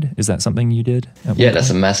side. Is that something you did? Yeah,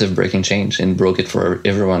 that's a massive breaking change, and broke it for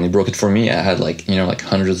everyone. It broke it for me. I had like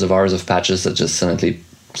hundreds of hours of patches that just suddenly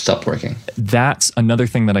stopped working. That's another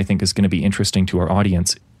thing that I think is going to be interesting to our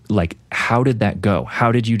audience. Like, how did that go?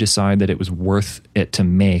 How did you decide that it was worth it to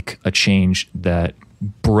make a change that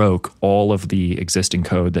broke all of the existing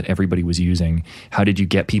code that everybody was using? How did you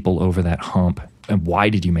get people over that hump? And why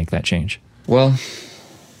did you make that change? Well,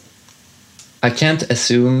 I can't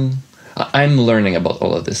assume. I'm learning about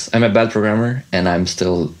all of this. I'm a bad programmer, and I'm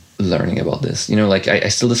still learning about this. I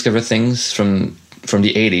still discover things from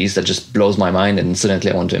the 80s that just blows my mind, and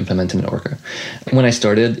suddenly I want to implement in Orca. When I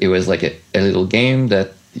started, it was like a little game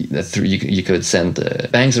that you could send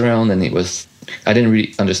bangs around, and I didn't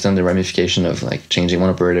really understand the ramification of like changing one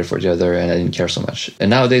operator for the other, and I didn't care so much. And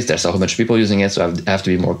nowadays there's a whole bunch of people using it, so I have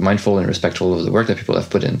to be more mindful and respectful of the work that people have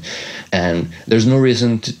put in. And there's no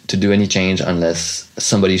reason to do any change unless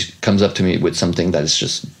somebody comes up to me with something that is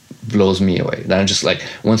just blows me away. Then I'm just like,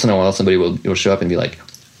 once in a while somebody will show up and be like,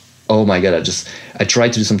 oh my god, I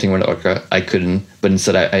tried to do something with Orca, I couldn't, but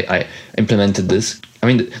instead I implemented this. I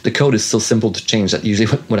mean, the code is so simple to change that usually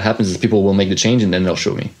what happens is people will make the change and then they'll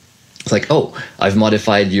show me. It's like, oh, I've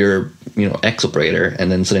modified your X operator,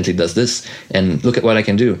 and then suddenly it does this, and look at what I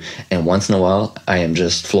can do. And once in a while, I am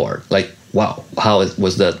just floored. Like, wow, how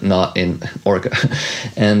was that not in Orca?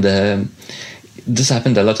 And this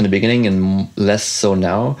happened a lot in the beginning and less so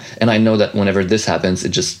now. And I know that whenever this happens, it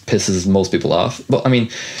just pisses most people off. But I mean,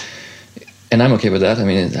 and I'm okay with that. I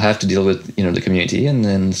mean, I have to deal with the community,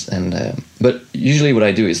 but usually what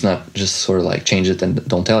I do is not just sort of like change it and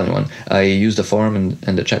don't tell anyone. I use the forum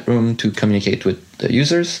and the chat room to communicate with the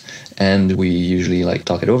users, and we usually like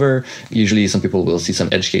talk it over. Usually, some people will see some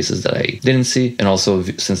edge cases that I didn't see, and also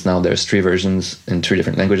since now there's 3 versions in 3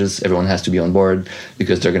 different languages, everyone has to be on board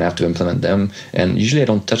because they're gonna have to implement them. And usually, I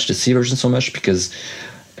don't touch the C version so much because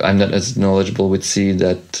I'm not as knowledgeable with C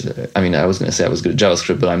that, I was going to say I was good at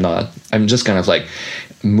JavaScript, but I'm not. I'm just kind of like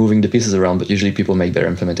moving the pieces around, but usually people make better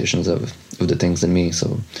implementations of the things than me.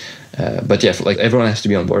 So, but yeah, like everyone has to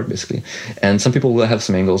be on board basically. And some people will have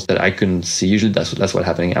some angles that I couldn't see. Usually that's what's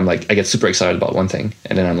happening. I'm like, I get super excited about one thing,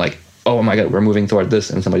 and then I'm like, oh my God, we're moving toward this.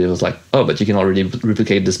 And somebody was like, oh, but you can already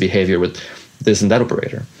replicate this behavior with this and that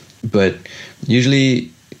operator. But usually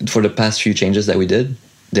for the past few changes that we did,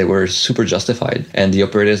 they were super justified. And the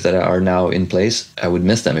operators that are now in place, I would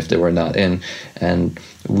miss them if they were not in. And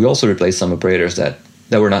we also replaced some operators that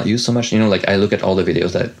were not used so much. Like I look at all the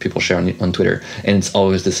videos that people share on Twitter, and it's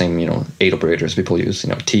always the same, 8 operators people use,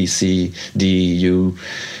 T, C, D, U,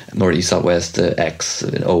 Northeast, Southwest, X,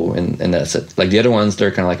 O, and that's it. Like the other ones,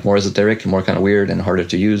 they're kind of like more esoteric, more kind of weird and harder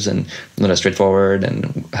to use and not as straightforward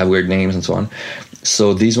and have weird names and so on.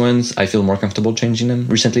 So these ones, I feel more comfortable changing them.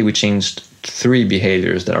 Recently, we changed 3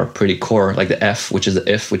 behaviors that are pretty core, like the F, which is the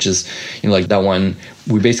if, which is, like that one,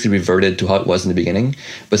 we basically reverted to how it was in the beginning.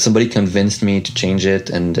 But somebody convinced me to change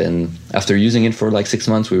it. And then after using it for like 6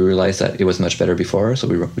 months, we realized that it was much better before. So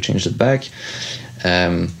we changed it back.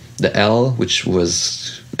 The L, which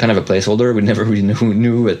was kind of a placeholder. We never really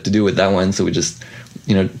knew what to do with that one. So we just,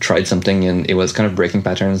 tried something, and it was kind of breaking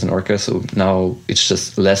patterns in Orca. So now it's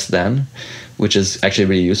just less than, which is actually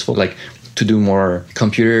really useful, like to do more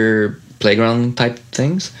computer playground type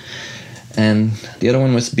things. And the other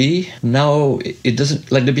one was B. Now it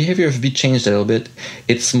doesn't, like the behavior of B changed a little bit.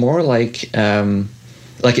 It's more like on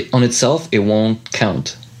itself, it won't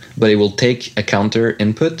count, but it will take a counter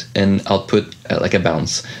input and output like a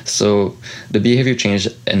bounce. So the behavior changed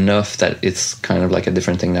enough that it's kind of like a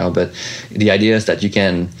different thing now. But the idea is that you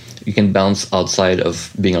can bounce outside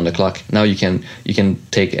of being on the clock. Now you can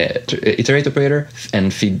take a iterate operator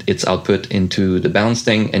and feed its output into the bounce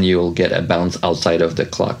thing, and you'll get a bounce outside of the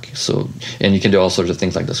clock. So, and you can do all sorts of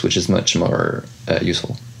things like this, which is much more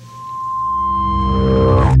useful.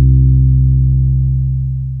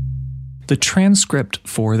 The transcript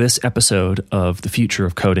for this episode of The Future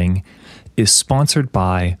of Coding is sponsored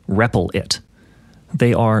by REPL-IT.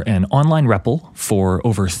 They are an online REPL for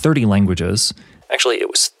over 30 languages. Actually, it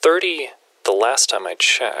was 30 the last time I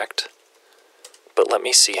checked, but let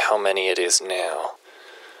me see how many it is now.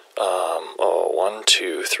 1,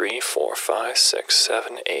 2, 3, 4, 5, 6,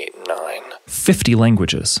 7, 8, 9. 50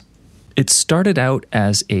 languages. It started out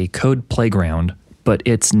as a code playground, but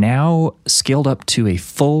it's now scaled up to a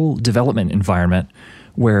full development environment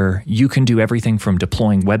where you can do everything from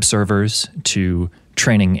deploying web servers to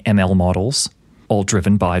training ML models, all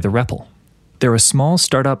driven by the REPL. They're a small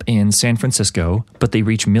startup in San Francisco, but they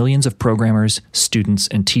reach millions of programmers, students,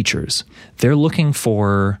 and teachers. They're looking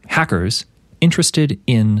for hackers interested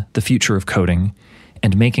in the future of coding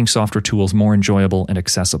and making software tools more enjoyable and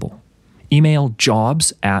accessible. Email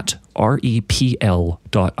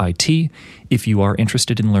jobs@repl.it if you are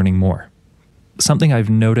interested in learning more. Something I've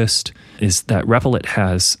noticed is that REPL-IT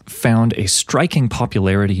has found a striking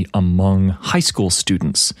popularity among high school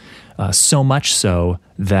students, so much so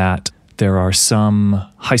that there are some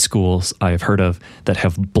high schools I've heard of that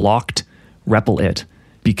have blocked REPL-IT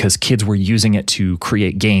because kids were using it to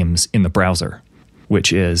create games in the browser,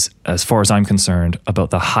 which is, as far as I'm concerned,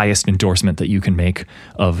 about the highest endorsement that you can make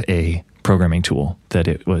of a programming tool, that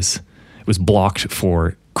it was blocked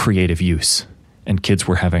for creative use, and kids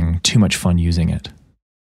were having too much fun using it.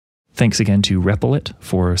 Thanks again to REPL-IT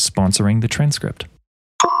for sponsoring the transcript.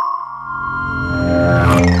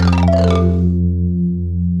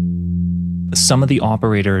 Some of the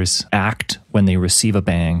operators act when they receive a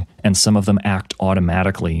bang, and some of them act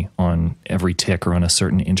automatically on every tick or on a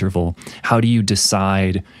certain interval. How do you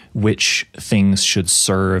decide which things should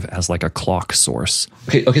serve as like a clock source?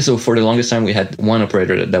 Okay. So for the longest time, we had one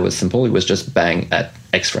operator that was simple. It was just bang at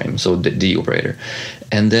X frame, so the D operator.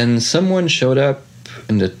 And then someone showed up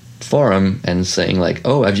in the forum and saying like,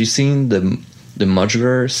 "Oh, have you seen the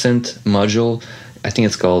modular synth module? I think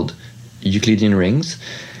it's called Euclidean rings."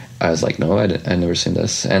 I was like, no, I'd never seen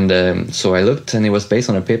this. And so I looked, and it was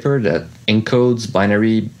based on a paper that encodes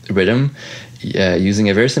binary rhythm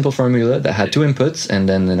using a very simple formula that had two inputs and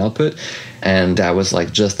then an output. And that was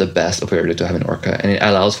like just the best operator to have in Orca. And it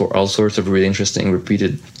allows for all sorts of really interesting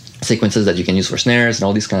repeated sequences that you can use for snares and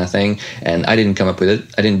all these kind of thing. And I didn't come up with it.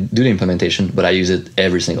 I didn't do the implementation, but I use it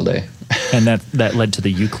every single day. And that led to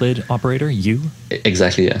the Euclid operator, U?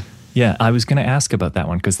 Exactly, yeah. Yeah, I was going to ask about that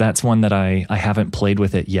one because that's one that I haven't played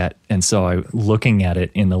with it yet. And so looking at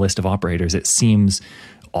it in the list of operators, it seems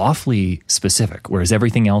awfully specific, whereas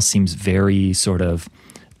everything else seems very sort of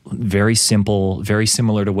very simple, very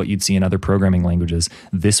similar to what you'd see in other programming languages.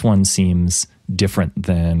 This one seems different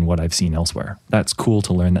than what I've seen elsewhere. That's cool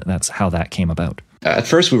to learn that that's how that came about. At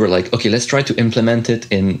first, we were like, okay, let's try to implement it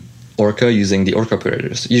in Orca using the Orca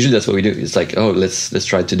operators. Usually that's what we do. It's like, oh, let's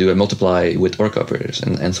try to do a multiply with Orca operators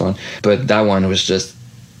and so on. But that one was just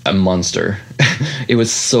a monster. It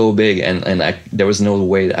was so big, and there was no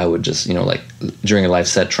way that I would just, like during a live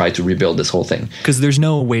set, try to rebuild this whole thing. Because there's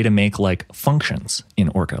no way to make like functions in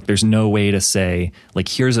Orca. There's no way to say, like,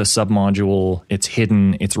 here's a submodule, it's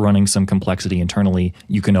hidden, it's running some complexity internally.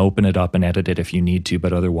 You can open it up and edit it if you need to,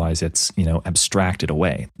 but otherwise it's, abstracted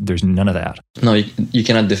away. There's none of that. No, you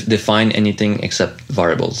cannot define anything except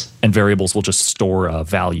variables. And variables will just store a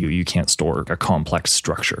value. You can't store a complex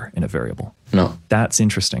structure in a variable. No. That's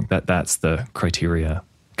interesting. That's the criteria.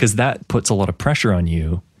 Because that puts a lot of pressure on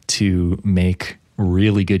you to make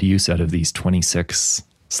really good use out of these 26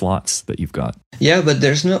 slots that you've got. Yeah, but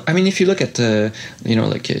there's no, if you look at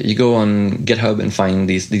you go on GitHub and find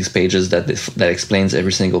these pages that explains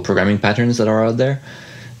every single programming patterns that are out there.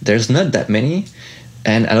 There's not that many.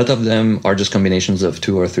 And a lot of them are just combinations of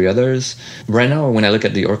two or three others. Right now, when I look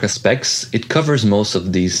at the Orca specs, it covers most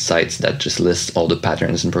of these sites that just list all the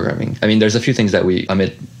patterns in programming. There's a few things that we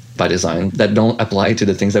omit by design that don't apply to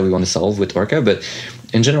the things that we want to solve with Orca, but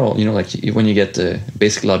in general, like when you get the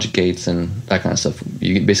basic logic gates and that kind of stuff,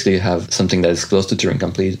 you basically have something that is close to Turing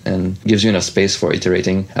complete and gives you enough space for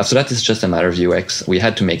iterating. After that, it's just a matter of UX. We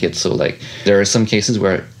had to make it so like there are some cases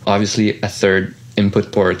where obviously a third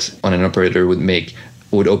input port on an operator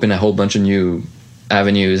would open a whole bunch of new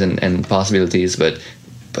avenues and possibilities, but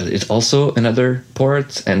it's also another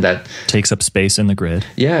port, and that takes up space in the grid.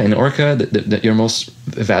 Yeah, in Orca, your most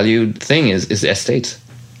valued thing is the estate.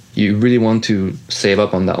 You really want to save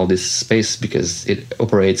up on all this space because it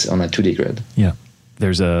operates on a 2D grid. Yeah,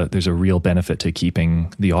 there's a real benefit to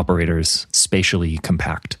keeping the operators spatially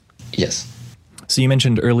compact. Yes. So you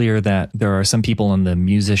mentioned earlier that there are some people on the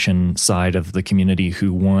musician side of the community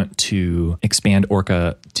who want to expand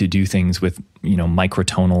Orca to do things with,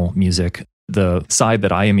 microtonal music. The side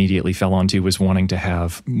that I immediately fell onto was wanting to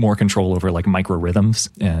have more control over like micro rhythms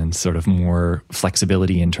and sort of more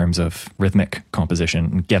flexibility in terms of rhythmic composition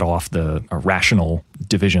and get off the irrational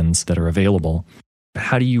divisions that are available.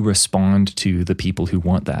 How do you respond to the people who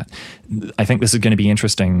want that? I think this is going to be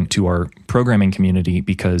interesting to our programming community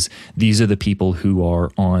because these are the people who are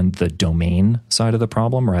on the domain side of the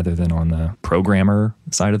problem rather than on the programmer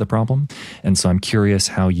side of the problem. And so I'm curious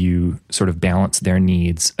how you sort of balance their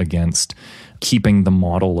needs against keeping the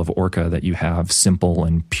model of Orca that you have simple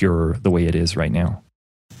and pure the way it is right now.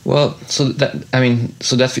 Well,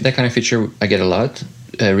 that kind of feature I get a lot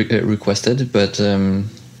requested, but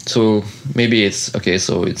so maybe it's okay.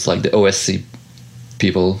 So it's like the OSC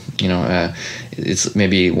people, it's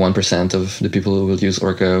maybe 1% of the people who will use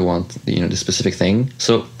Orca want the specific thing.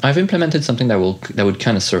 So I've implemented something that would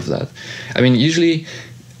kind of serve that. Usually,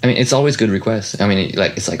 it's always good requests.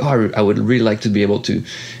 It's like, oh, I would really like to be able to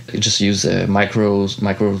just use micro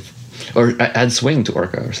or add swing to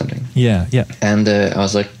Orca or something. Yeah. And I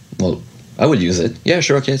was like, well, I would use it. Yeah,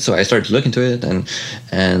 sure, okay. So I started to look into it,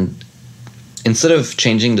 and instead of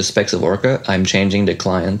changing the specs of Orca, I'm changing the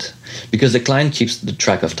client because the client keeps the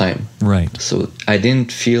track of time. Right. So I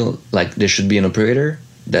didn't feel like there should be an operator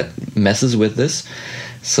that messes with this.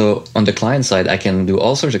 So on the client side, I can do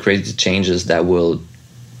all sorts of crazy changes that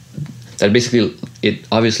basically, it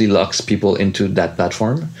obviously locks people into that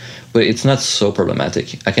platform, but it's not so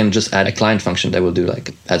problematic. I can just add a client function that will do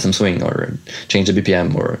like add some swing or change the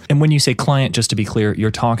BPM or... And when you say client, just to be clear,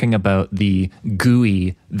 you're talking about the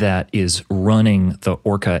GUI that is running the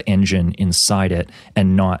Orca engine inside it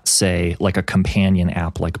and not, say, like a companion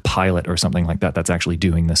app like Pilot or something like that that's actually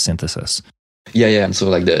doing the synthesis. Yeah. So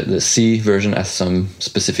like the C version has some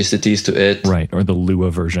specificities to it. Right, or the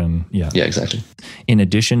Lua version. Yeah, exactly. In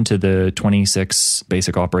addition to the 26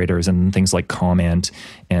 basic operators and things like comment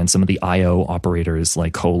and some of the IO operators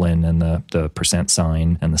like colon and the percent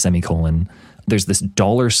sign and the semicolon, there's this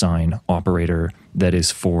 $sign operator that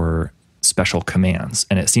is for special commands.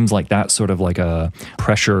 And it seems like that's sort of like a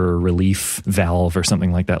pressure relief valve or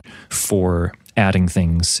something like that for adding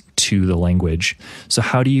things to the language. So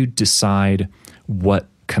how do you decide what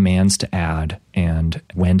commands to add and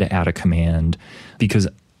when to add a command? Because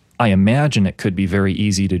I imagine it could be very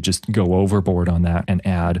easy to just go overboard on that and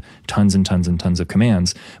add tons and tons and tons of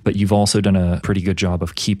commands, but you've also done a pretty good job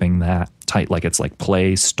of keeping that tight. Like it's like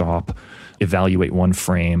play, stop, evaluate one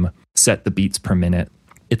frame, set the beats per minute.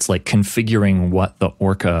 It's like configuring what the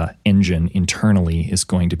Orca engine internally is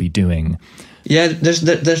going to be doing. Yeah, there's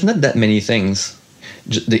not that many things.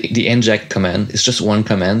 The inject command is just one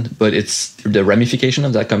command, but it's the ramification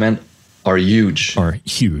of that command are huge.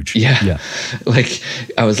 Yeah. Like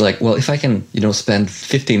I was like, well, if I can, spend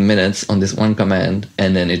 15 minutes on this one command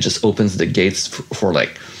and then it just opens the gates for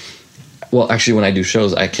like, well, actually, when I do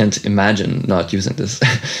shows, I can't imagine not using this.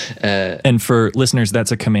 And for listeners,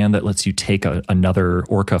 that's a command that lets you take another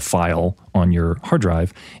Orca file on your hard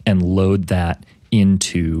drive and load that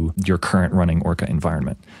into your current running Orca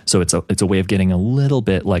environment. So it's a way of getting a little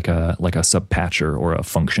bit like a subpatcher or a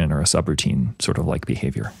function or a subroutine sort of like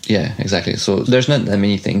behavior. Yeah, exactly. So there's not that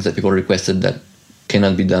many things that people requested that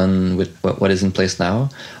cannot be done with what is in place now.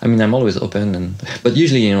 I'm always open, but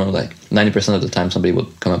usually, like 90% of the time somebody would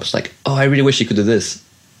come up with like, oh, I really wish you could do this.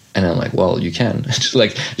 And I'm like, well, you can.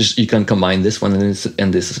 just you can combine this one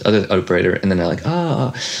and this other operator. And then they're like,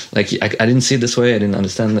 I didn't see it this way. I didn't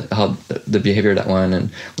understand how the behavior of that one.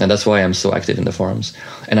 And that's why I'm so active in the forums.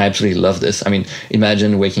 And I absolutely love this.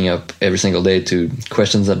 Imagine waking up every single day to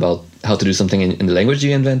questions about how to do something in the language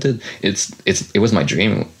you invented. It was my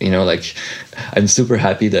dream. I'm super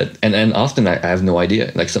happy that, and often I have no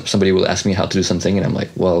idea. Like somebody will ask me how to do something, and I'm like,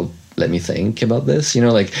 well, let me think about this.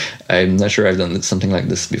 I'm not sure I've done something like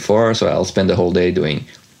this before, so I'll spend the whole day doing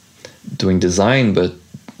design, but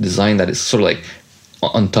design that is sort of like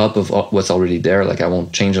on top of what's already there. Like I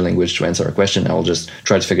won't change the language to answer a question. I will just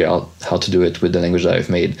try to figure out how to do it with the language that I've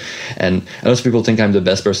made. And a lot of people think I'm the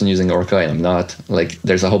best person using Orca, and I'm not. Like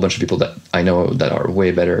there's a whole bunch of people that I know that are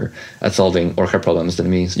way better at solving Orca problems than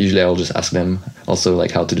me. So usually I'll just ask them also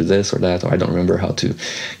like how to do this or that, or I don't remember how to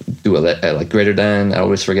do a like greater than. I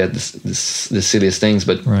always forget the silliest things,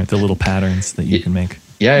 but right, the little patterns that you can make.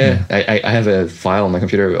 Yeah. I have a file on my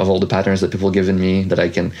computer of all the patterns that people have given me that I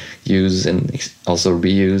can use and also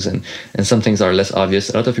reuse. And some things are less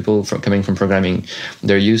obvious. A lot of people coming from programming,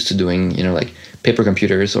 they're used to doing, like paper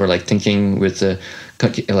computers or like thinking with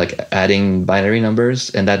like adding binary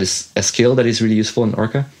numbers. And that is a skill that is really useful in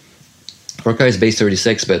Orca. Orca is base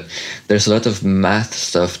 36, but there's a lot of math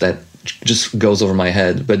stuff that just goes over my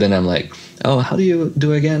head. But then I'm like, oh, how do you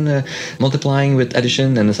do again multiplying with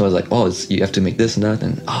addition? And so I was like, oh, you have to make this and that.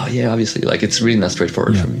 And oh yeah, obviously, like it's really not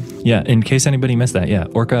straightforward for me. Yeah, in case anybody missed that,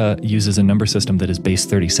 Orca uses a number system that is base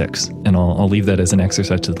 36. And I'll leave that as an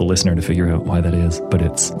exercise to the listener to figure out why that is. But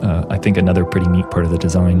it's, I think, another pretty neat part of the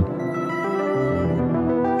design.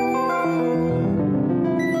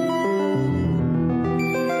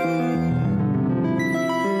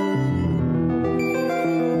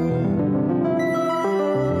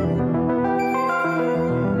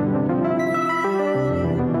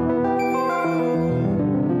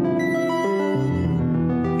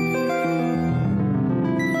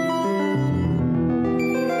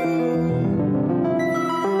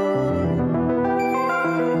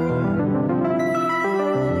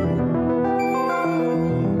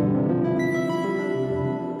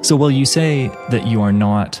 So, you say that you are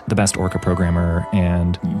not the best Orca programmer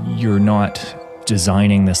and you're not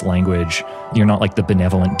designing this language. You're not like the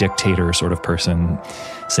benevolent dictator sort of person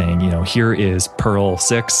saying, here is Perl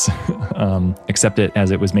 6, accept it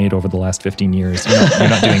as it was made over the last 15 years. You're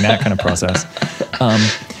not doing that kind of process.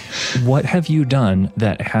 What have you done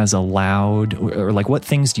that has allowed, or like what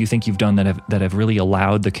things do you think you've done that have really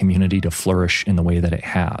allowed the community to flourish in the way that it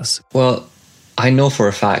has? Well, I know for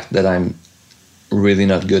a fact that I'm really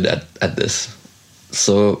not good at this.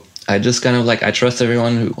 So I just kind of like, I trust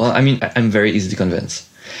everyone I'm very easy to convince.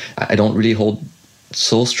 I don't really hold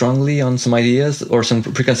so strongly on some ideas or some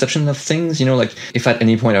preconception of things, like if at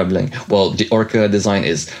any point I'd be like, well, the Orca design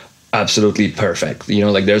is absolutely perfect,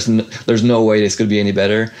 like there's no way this could be any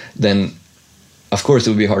better, then of course it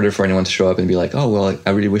would be harder for anyone to show up and be like, oh, well, I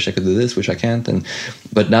really wish I could do this, which I can't.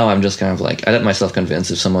 But now I'm just kind of like, I let myself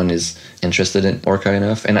convince if someone is interested in Orca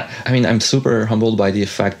enough. And I'm super humbled by the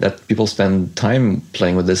fact that people spend time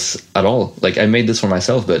playing with this at all. Like I made this for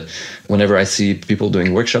myself, but whenever I see people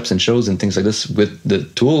doing workshops and shows and things like this with the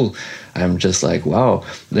tool, I'm just like, wow,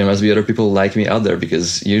 there must be other people like me out there,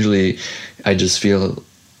 because usually I just feel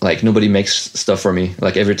like nobody makes stuff for me.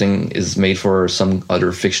 Like everything is made for some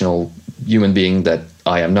other fictional human being that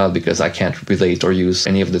I am not, because I can't relate or use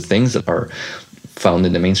any of the things that are found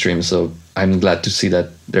in the mainstream. So I'm glad to see that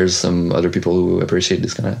there's some other people who appreciate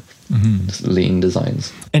this kind of lean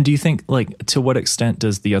designs. And do you think, like, to what extent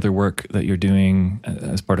does the other work that you're doing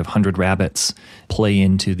as part of 100 Rabbits play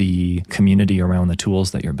into the community around the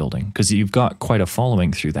tools that you're building? Because you've got quite a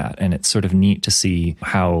following through that, and it's sort of neat to see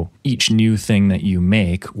how each new thing that you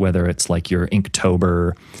make, whether it's like your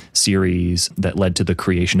Inktober series that led to the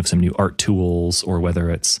creation of some new art tools, or whether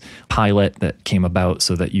it's Pilot that came about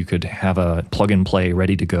so that you could have a plug-and-play,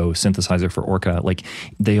 ready-to-go synthesizer for Orca, like,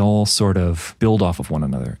 they all sort of build off of one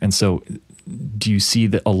another. And so do you see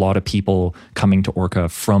that a lot of people coming to Orca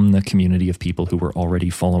from the community of people who were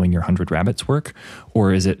already following your 100 Rabbits work?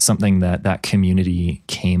 Or is it something that community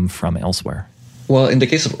came from elsewhere? Well, in the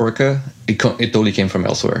case of Orca, it totally came from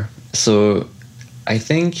elsewhere. So I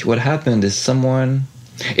think what happened is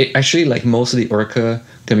actually, like, most of the Orca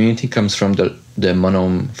community comes from the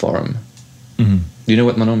Monome forum. Mm-hmm. Do you know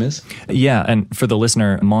what Monome is? Yeah, and for the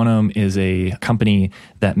listener, Monome is a company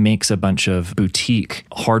that makes a bunch of boutique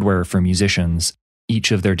hardware for musicians.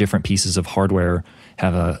 Each of their different pieces of hardware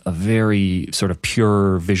have a very sort of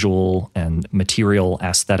pure visual and material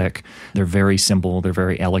aesthetic. They're very simple. They're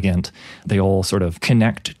very elegant. They all sort of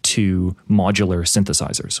connect to modular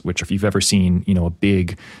synthesizers, which if you've ever seen, a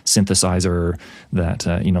big synthesizer that,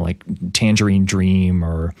 like Tangerine Dream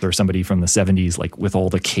or somebody from the 70s, like with all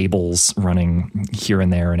the cables running here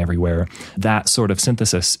and there and everywhere, that sort of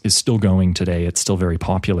synthesis is still going today. It's still very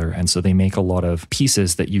popular. And so they make a lot of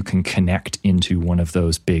pieces that you can connect into one of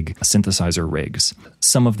those big synthesizer rigs.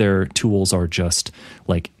 Some of their tools are just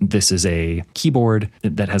like, this is a keyboard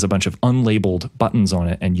that has a bunch of unlabeled buttons on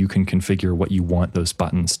it, and you can configure what you want those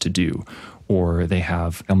buttons to do. Or they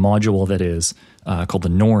have a module that is called the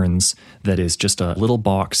Norns, that is just a little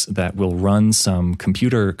box that will run some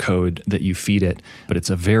computer code that you feed it, but it's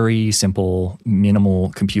a very simple,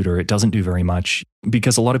 minimal computer. It doesn't do very much,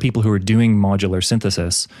 because a lot of people who are doing modular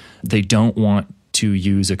synthesis, they don't want to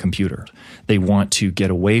use a computer. They want to get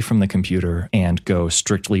away from the computer and go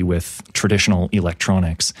strictly with traditional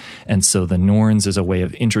electronics. And so the Norns is a way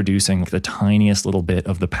of introducing the tiniest little bit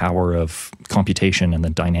of the power of computation and the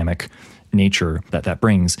dynamic nature that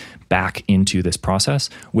brings back into this process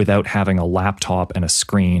without having a laptop and a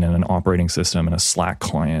screen and an operating system and a Slack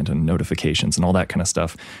client and notifications and all that kind of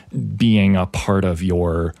stuff being a part of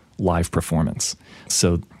your live performance.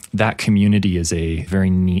 So that community is a very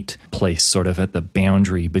neat place, sort of at the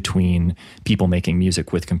boundary between people making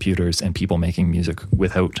music with computers and people making music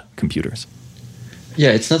without computers.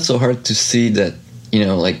 Yeah, it's not so hard to see that,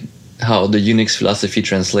 like how the Unix philosophy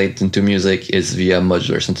translates into music is via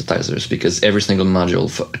modular synthesizers, because every single module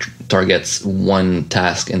targets one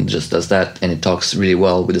task and just does that, and it talks really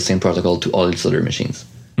well with the same protocol to all its other machines.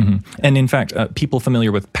 Mm-hmm. And in fact, people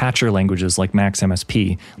familiar with patcher languages like Max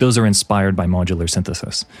MSP, those are inspired by modular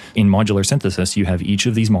synthesis. In modular synthesis, you have each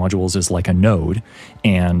of these modules as like a node,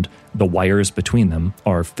 and the wires between them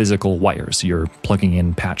are physical wires. You're plugging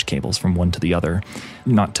in patch cables from one to the other.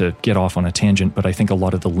 Not to get off on a tangent, but I think a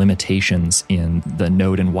lot of the limitations in the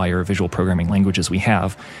node and wire visual programming languages we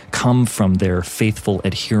have come from their faithful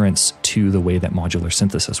adherence to the way that modular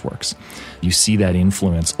synthesis works. You see that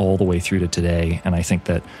influence all the way through to today, and I think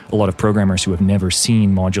that a lot of programmers who have never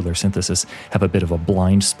seen modular synthesis have a bit of a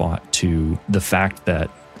blind spot to the fact that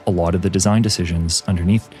a lot of the design decisions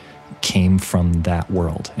underneath came from that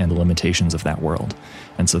world and the limitations of that world.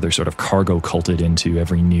 And so they're sort of cargo culted into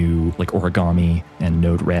every new, like Origami and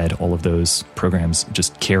Node-RED, all of those programs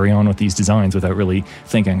just carry on with these designs without really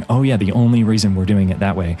thinking, oh yeah, the only reason we're doing it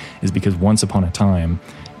that way is because once upon a time,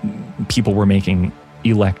 people were making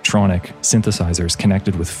electronic synthesizers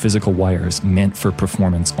connected with physical wires meant for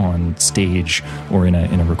performance on stage or in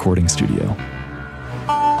a recording studio.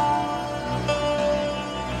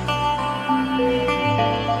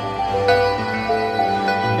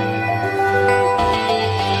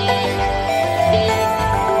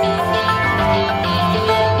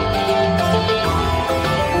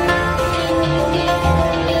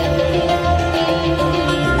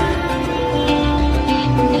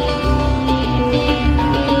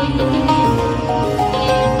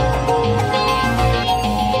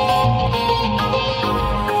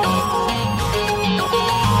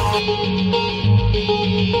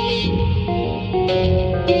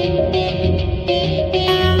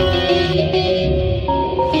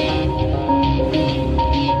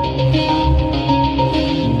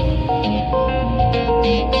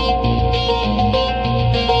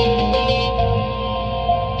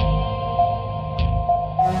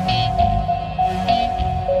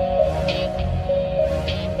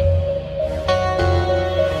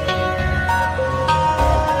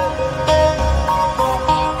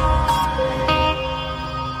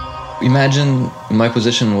 Imagine my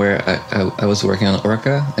position where I was working on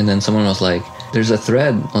Orca, and then someone was like, there's a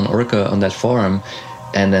thread on Orca on that forum,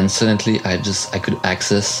 and then suddenly I could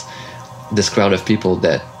access this crowd of people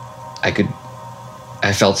that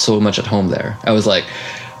I felt so much at home there. I was like,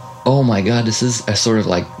 oh my god, this is a sort of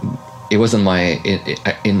like, it wasn't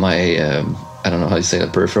in my I don't know how you say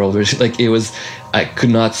that, peripheral vision. Like it was, I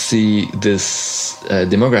could not see this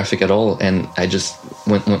demographic at all, and I just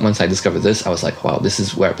once I discovered this, I was like, wow, this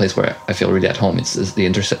is a place where I feel really at home. It's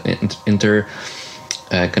the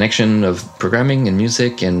connection of programming and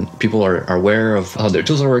music, and people are aware of how their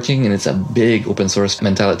tools are working, and it's a big open source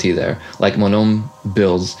mentality there. Like Monome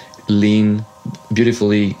builds lean,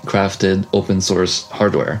 beautifully crafted open source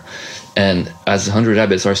hardware. And as 100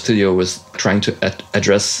 Rabbits, our studio was trying to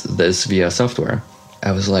address this via software.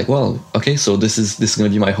 I was like, well, okay, so this is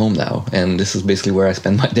going to be my home now, and this is basically where I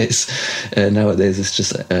spend my days. Nowadays, it's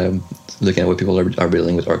just looking at what people are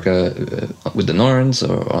building with Orca, with the Norns,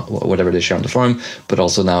 or whatever they share on the forum. But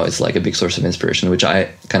also now it's like a big source of inspiration, which I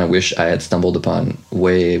kind of wish I had stumbled upon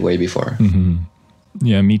way, way before. Mm-hmm.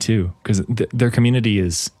 Yeah, me too. Because their community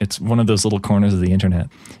it's one of those little corners of the internet.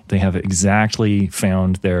 They have exactly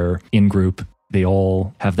found their in-group. They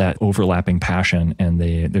all have that overlapping passion, and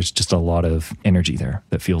there's just a lot of energy there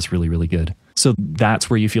that feels really, really good. So that's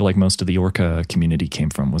where you feel like most of the Orca community came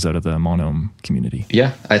from, was out of the Monome community.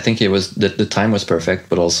 Yeah, I think it was the time was perfect,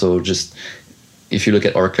 but also just if you look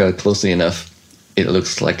at Orca closely enough, it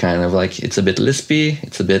looks like kind of like it's a bit lispy.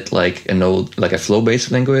 It's a bit like like a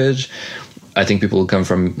flow-based language. I think people who come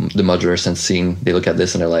from the modular sense scene, they look at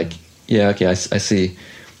this and they're like, yeah, okay, I see.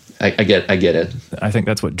 I get it. I think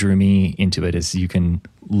that's what drew me into it, is you can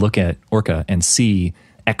look at Orca and see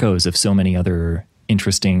echoes of so many other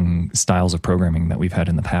interesting styles of programming that we've had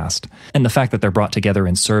in the past. And the fact that they're brought together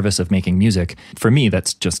in service of making music, for me,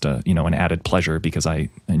 that's just an added pleasure because I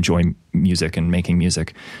enjoy music and making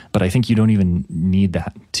music. But I think you don't even need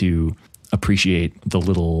that to appreciate the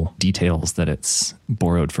little details that it's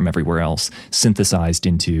borrowed from everywhere else, synthesized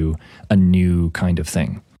into a new kind of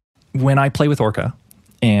thing. When I play with Orca,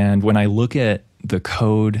 and when I look at the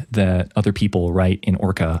code that other people write in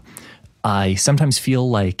Orca, I sometimes feel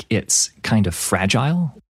like it's kind of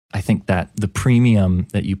fragile. I think that the premium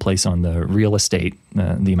that you place on the real estate,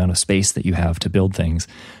 the amount of space that you have to build things,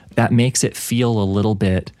 that makes it feel a little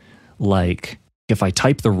bit like if I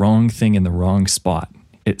type the wrong thing in the wrong spot,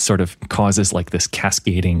 it sort of causes like this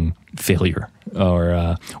cascading failure,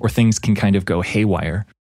 or things can kind of go haywire.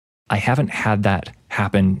 I haven't had that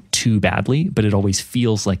happen too badly, but it always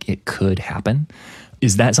feels like it could happen.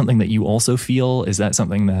 Is that something that you also feel? Is that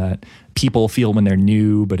something that people feel when they're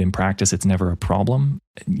new, but in practice it's never a problem?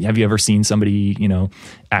 Have you ever seen somebody,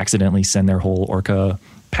 accidentally send their whole Orca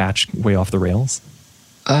patch way off the rails?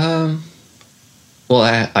 Well,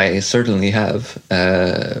 I certainly have.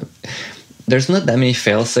 There's not that many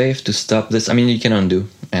fail-safe to stop this. I mean, you can undo,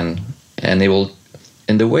 and they will.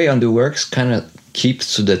 And the way undo works kind of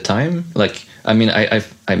keeps to the time. Like, I mean,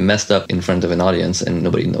 I messed up in front of an audience and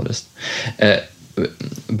nobody noticed.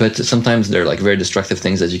 But sometimes they're like very destructive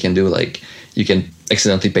things that you can do. Like you can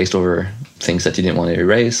accidentally paste over things that you didn't want to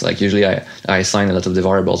erase. Like usually I assign a lot of the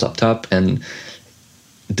variables up top, and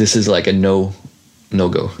this is like a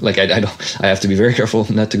no-go. Like I have to be very careful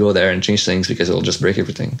not to go there and change things because it'll just break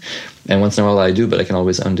everything. And once in a while I do, but I can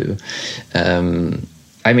always undo.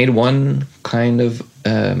 I made one kind of,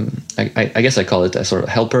 I guess I call it a sort of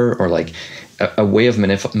helper, or like a way of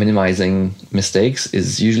minimizing mistakes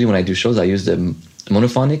is usually when I do shows, I use the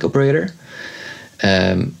monophonic operator,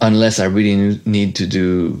 unless I really need to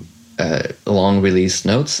do long release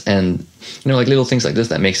notes. And, like little things like this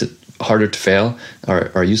that makes it harder to fail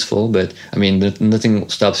are useful. But I mean, nothing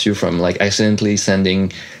stops you from like accidentally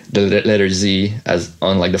sending the letter Z as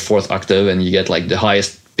on like the fourth octave, and you get like the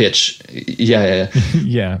highest pitch. Yeah.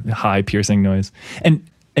 Yeah, high piercing noise.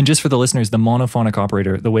 And just for the listeners, the monophonic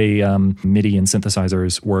operator, the way MIDI and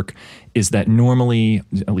synthesizers work is that normally,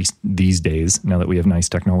 at least these days, now that we have nice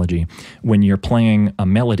technology, when you're playing a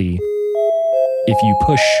melody, if you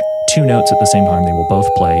push two notes at the same time, they will both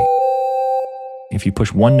play. If you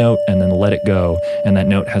push one note and then let it go, and that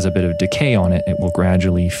note has a bit of decay on it, it will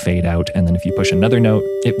gradually fade out. And then if you push another note,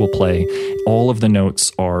 it will play. All of the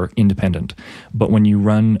notes are independent. But when you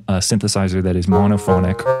run a synthesizer that is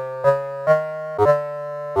monophonic,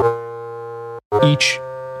 each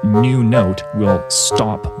new note will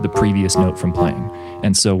stop the previous note from playing.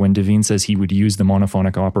 And so when Devine says he would use the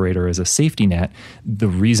monophonic operator as a safety net, the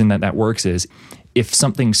reason that works is if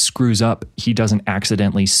something screws up, he doesn't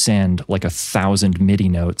accidentally send like 1,000 MIDI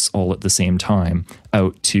notes all at the same time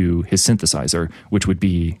out to his synthesizer, which would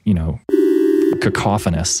be,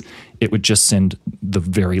 cacophonous. It would just send the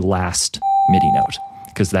very last MIDI note,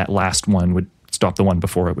 because that last one would stop the one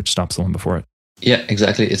before it, which stops the one before it. Yeah,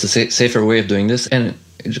 exactly. It's a safer way of doing this. And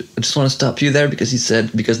I just want to stop you there because you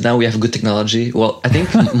said, because now we have good technology. Well, I think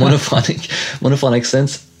monophonic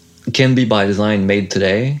synths can be by design made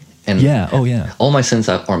today. And all my synths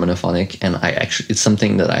are monophonic, and it's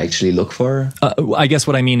something that I actually look for. I guess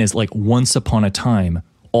what I mean is, like, once upon a time,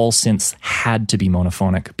 all synths had to be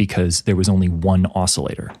monophonic because there was only one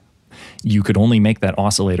oscillator. You could only make that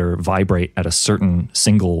oscillator vibrate at a certain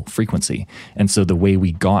single frequency. And so the way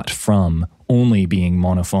we got from only being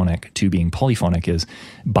monophonic to being polyphonic is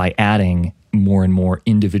by adding more and more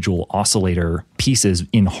individual oscillator pieces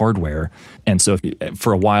in hardware. And so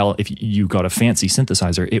for a while, if you got a fancy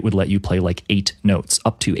synthesizer, it would let you play like 8 notes,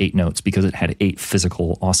 up to 8 notes, because it had 8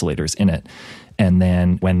 physical oscillators in it. And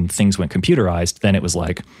then when things went computerized, then it was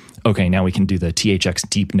like, okay, now we can do the THX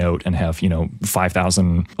deep note and have,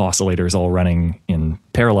 5,000 oscillators all running in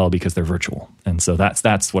parallel because they're virtual. And so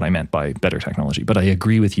that's what I meant by better technology. But I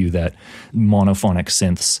agree with you that monophonic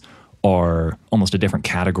synths are almost a different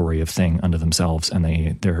category of thing unto themselves, and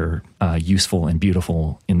they're useful and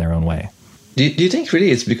beautiful in their own way. Do you think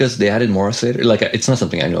really it's because they added more oscillator? Like, it's not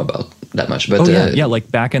something I know about that much, but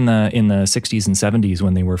like back in the 60s and 70s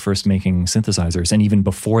when they were first making synthesizers, and even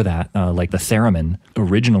before that, like the theremin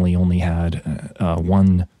originally only had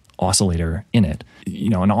one oscillator in it.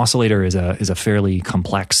 An oscillator is a fairly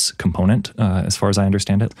complex component, as far as I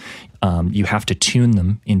understand it. You have to tune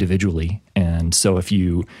them individually. And so if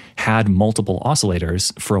you had multiple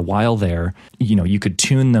oscillators for a while there, you could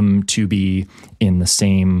tune them to be in the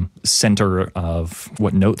same center of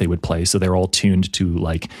what note they would play. So they're all tuned to,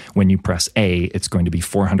 like, when you press A, it's going to be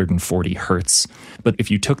 440 hertz. But if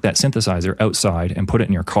you took that synthesizer outside and put it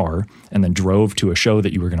in your car and then drove to a show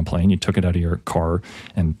that you were going to play, and you took it out of your car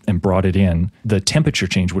and brought it in, the temperature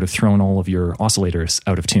change would have thrown all of your oscillators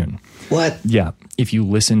out of tune. What? Yeah. If you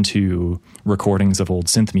listen to recordings of old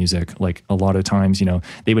synth music, like, a lot of times,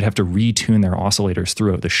 they would have to retune their oscillators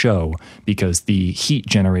throughout the show because the heat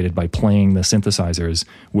generated by playing the synthesizers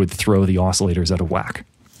would throw the oscillators out of whack.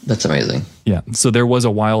 That's amazing. Yeah. So there was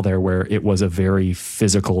a while there where it was a very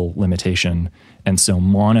physical limitation. And so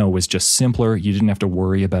mono was just simpler. You didn't have to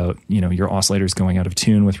worry about, your oscillators going out of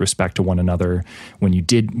tune with respect to one another. When you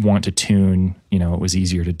did want to tune, it was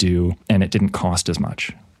easier to do, and it didn't cost as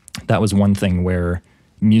much. That was one thing where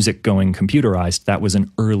music going computerized, that was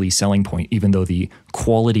an early selling point. Even though the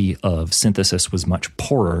quality of synthesis was much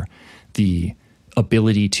poorer, the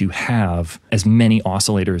ability to have as many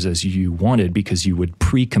oscillators as you wanted, because you would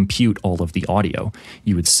pre-compute all of the audio.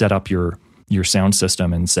 You would set up your sound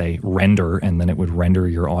system and say render, and then it would render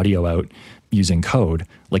your audio out using code.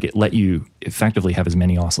 Like, it let you effectively have as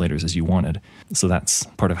many oscillators as you wanted. So that's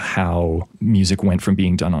part of how music went from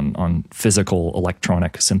being done on physical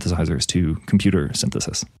electronic synthesizers to computer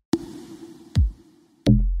synthesis.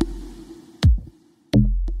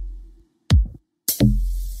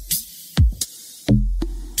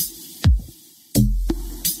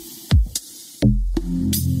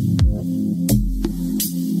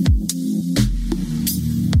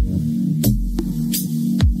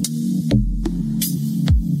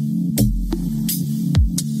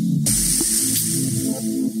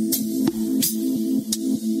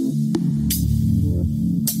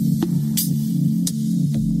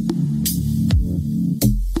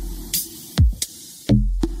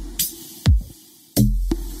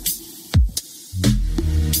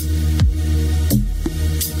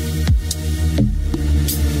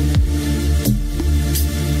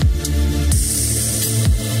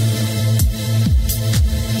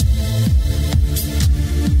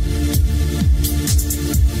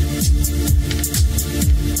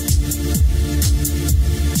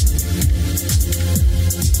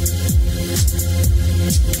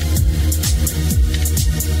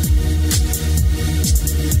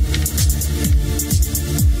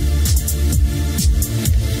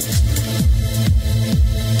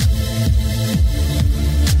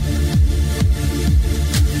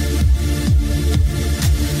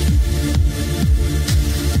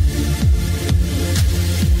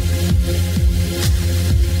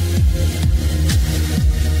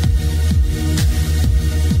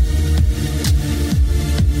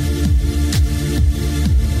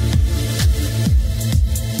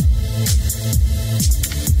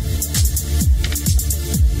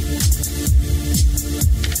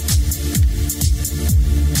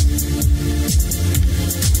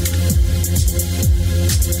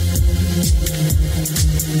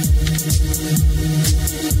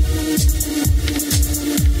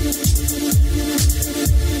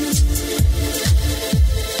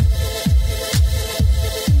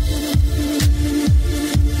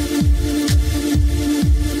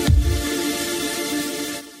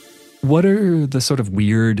 What are the sort of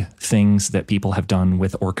weird things that people have done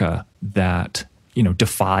with Orca that,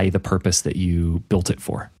 defy the purpose that you built it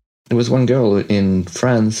for? There was one girl in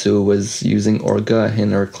France who was using Orca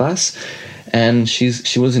in her class, and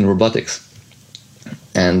she was in robotics.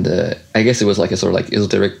 And I guess it was like a sort of like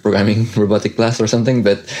esoteric programming robotic class or something,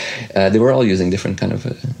 but they were all using different kind of...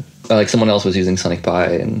 like someone else was using Sonic Pi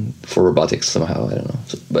and for robotics somehow, I don't know.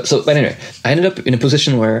 But anyway, I ended up in a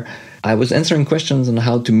position where I was answering questions on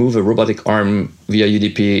how to move a robotic arm via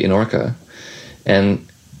UDP in Orca. And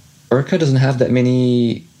Orca doesn't have that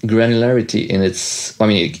many granularity in its...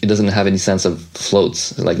 it doesn't have any sense of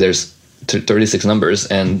floats. Like, there's 36 numbers,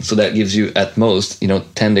 and so that gives you at most,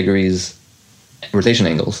 10 degrees rotation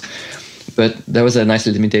angles. But that was a nice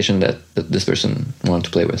limitation that this person wanted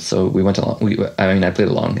to play with. So we went along. I played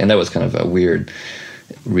along, and that was kind of a weird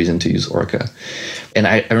reason to use Orca. And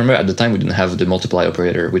I remember at the time we didn't have the multiply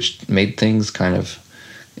operator, which made things kind of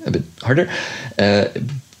a bit harder.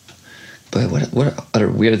 But what other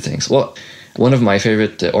weird things? Well, one of my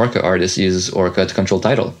favorite Orca artists uses Orca to control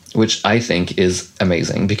tidal, which I think is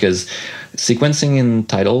amazing, because sequencing in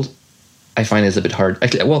tidal I find is a bit hard.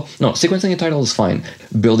 Actually, well, no, sequencing in tidal is fine.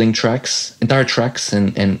 Building tracks, entire tracks,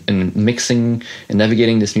 and mixing and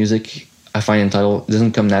navigating this music, I find in title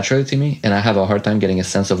doesn't come naturally to me, and I have a hard time getting a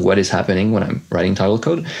sense of what is happening when I'm writing title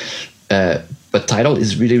code. But title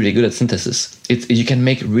is really, really good at synthesis. You can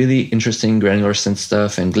make really interesting granular synth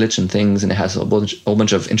stuff and glitch and things, and it has a whole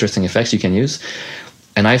bunch of interesting effects you can use.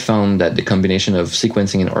 And I found that the combination of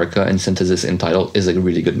sequencing in Orca and synthesis in title is a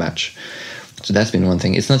really good match. So that's been one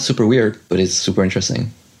thing. It's not super weird, but it's super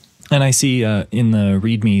interesting. And I see in the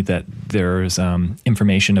README that there's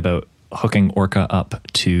information about hooking Orca up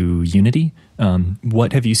to Unity.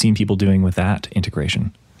 What have you seen people doing with that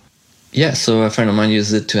integration? Yeah, so a friend of mine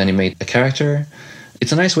uses it to animate a character.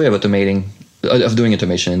 It's a nice way of doing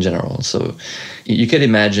automation in general. So you could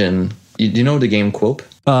imagine, do you know the game Quope?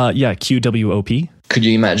 Yeah, QWOP. Could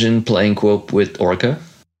you imagine playing Quope with Orca?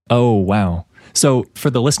 Oh, wow. So for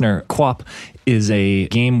the listener, QWOP is a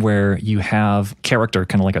game where you have character,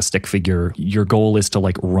 kind of like a stick figure. Your goal is to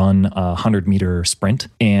like run a 100-meter sprint,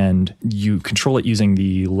 and you control it using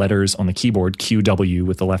the letters on the keyboard, QW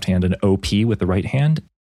with the left hand and OP with the right hand.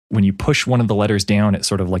 When you push one of the letters down, it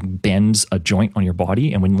sort of like bends a joint on your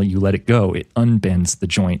body. And when you let it go, it unbends the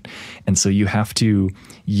joint. And so you have to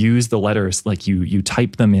use the letters, like you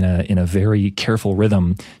type them in a very careful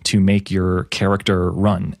rhythm to make your character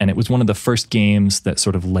run. And it was one of the first games that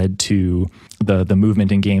sort of led to the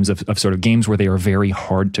movement in games of sort of games where they are very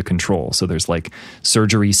hard to control. So there's like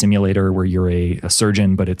Surgery Simulator where you're a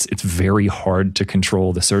surgeon, but it's very hard to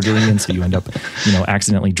control the surgery. And so you end up,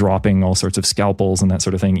 accidentally dropping all sorts of scalpels and that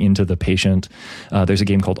sort of thing into the patient. There's a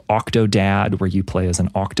game called Octodad where you play as an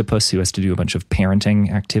octopus who has to do a bunch of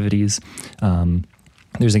parenting activities.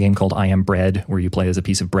 There's a game called I Am Bread where you play as a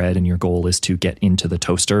piece of bread and your goal is to get into the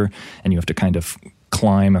toaster and you have to kind of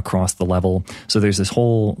climb across the level. So there's this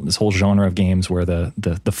whole genre of games where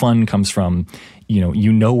the fun comes from,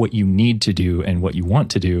 you know what you need to do and what you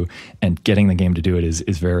want to do, and getting the game to do it is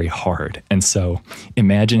very hard. And so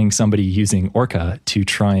imagining somebody using Orca to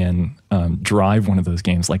try and drive one of those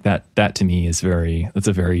games like that to me that's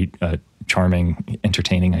a very charming,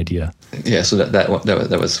 entertaining idea. Yeah, so that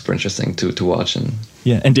was super interesting to watch. And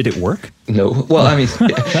yeah, and did it work? No. Well, I mean,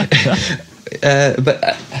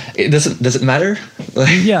 but does it matter?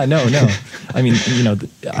 Yeah, no. I mean,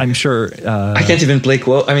 I'm sure. I can't even play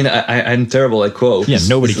Quope. I mean, I'm terrible at Quope. Yeah,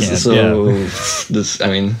 nobody can. So,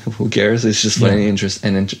 who cares? It's just funny,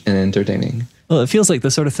 interesting, and entertaining. Well, it feels like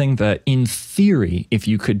the sort of thing that, in theory, if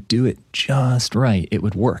you could do it just right, it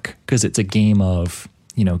would work because it's a game of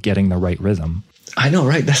getting the right rhythm. I know,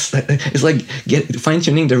 right? It's like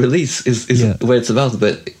fine-tuning the release is what it's about,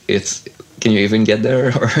 but can you even get there?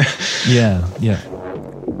 Or yeah.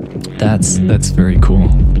 That's very cool.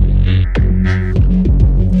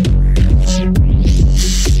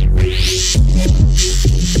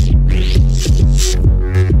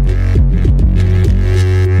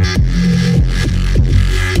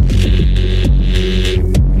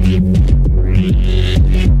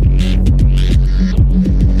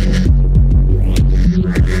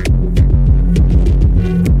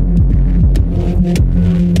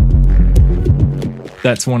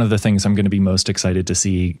 That's one of the things I'm going to be most excited to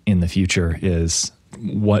see in the future is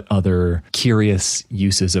what other curious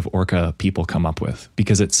uses of Orca people come up with,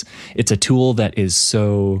 because it's a tool that is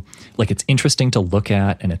so, like, it's interesting to look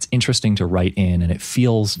at and it's interesting to write in and it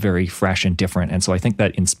feels very fresh and different. And so I think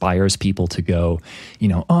that inspires people to go,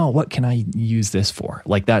 oh, what can I use this for?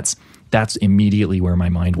 Like that's immediately where my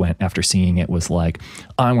mind went after seeing it, was like,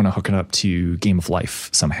 I want to hook it up to Game of Life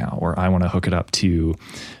somehow, or I want to hook it up to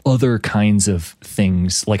other kinds of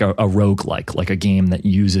things, like a roguelike, like a game that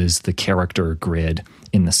uses the character grid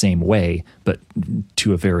in the same way, but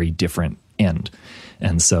to a very different end.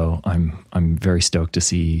 And so I'm very stoked to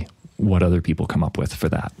see what other people come up with for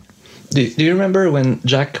that. Do you remember when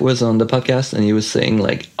Jack was on the podcast and he was saying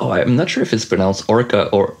like, oh, I'm not sure if it's pronounced Orca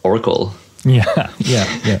or Oracle? Yeah.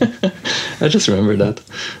 I just remember that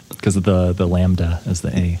because of the lambda as the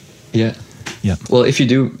A. Yeah. Well, if you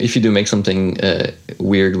do make something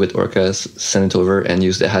weird with Orca, send it over and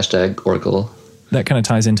use the hashtag Oracle. That kind of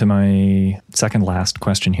ties into my second last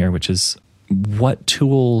question here, which is, what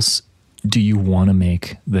tools do you want to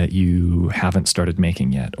make that you haven't started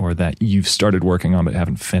making yet, or that you've started working on but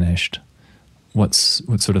haven't finished? What's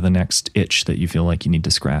sort of the next itch that you feel like you need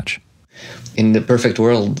to scratch? In the perfect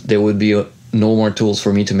world, there would be no more tools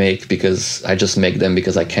for me to make because I just make them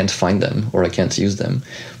because I can't find them or I can't use them.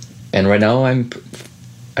 And right now I'm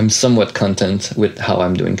somewhat content with how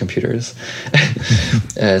I'm doing computers.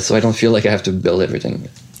 So I don't feel like I have to build everything.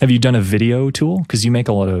 Have you done a video tool? Because you make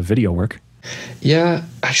a lot of video work. Yeah,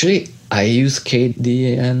 actually, I use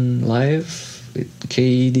KDN Live.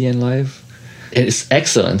 It's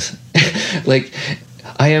excellent. Like,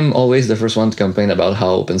 I am always the first one to complain about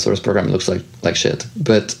how open source programming looks like shit.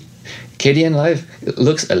 But Kdenlive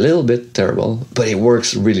looks a little bit terrible, but it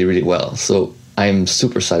works really, really well. So I'm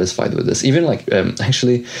super satisfied with this. Even like,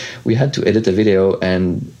 actually, we had to edit a video,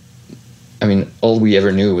 and I mean, all we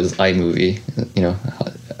ever knew was iMovie, you know.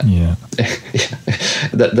 Yeah.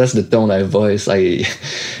 That's the tone I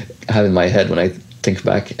have in my head when I think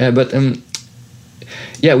back. But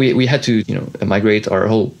we had to, you know, migrate our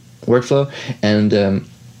whole workflow, and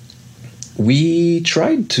we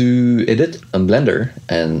tried to edit on Blender,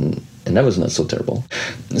 and that was not so terrible.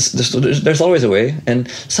 There's always a way, and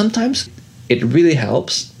sometimes it really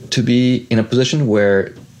helps to be in a position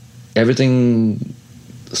where everything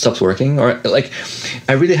stops working, or like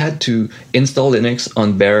I really had to install Linux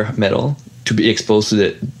on bare metal to be exposed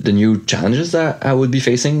to the new challenges that I would be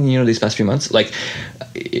facing, you know, these past few months. Like,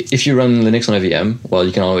 if you run Linux on a VM, well,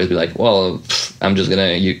 you can always be like, well, I'm just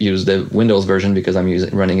gonna use the Windows version because I'm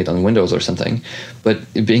running it on Windows or something. But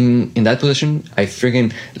being in that position, I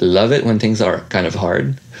friggin' love it when things are kind of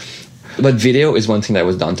hard. But video is one thing that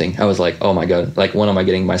was daunting. I was like, oh my god, like, what am I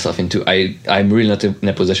getting myself into? I'm really not in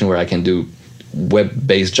a position where I can do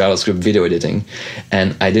web-based JavaScript video editing,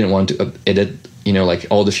 and I didn't want to edit, you know, like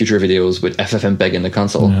all the future videos with FFmpeg in the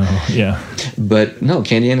console. No, yeah. But no,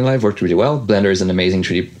 Kdenlive worked really well. Blender is an amazing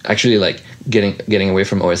 3D. Actually, like getting away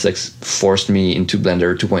from OS X forced me into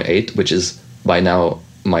Blender 2.8, which is by now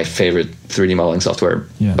my favorite 3D modeling software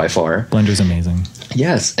by far. Blender's amazing.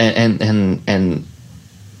 Yes, and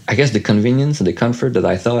I guess the convenience and the comfort that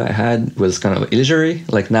I thought I had was kind of illusory.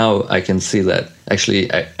 Like, now I can see that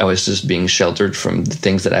actually I was just being sheltered from the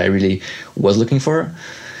things that I really was looking for.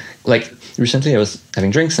 Like, recently I was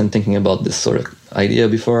having drinks and thinking about this sort of idea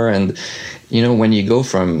before, and you know, when you go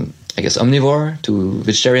from, I guess, omnivore to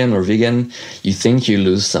vegetarian or vegan, you think you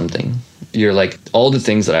lose something. You're like, all the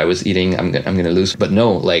things that I was eating, I'm gonna lose. But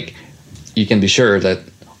no, like, you can be sure that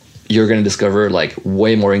you're going to discover like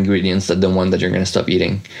way more ingredients than the one that you're going to stop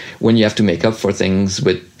eating. When you have to make up for things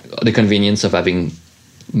with the convenience of having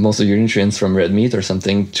most of your nutrients from red meat or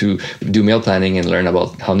something, to do meal planning and learn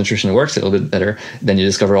about how nutrition works a little bit better, then you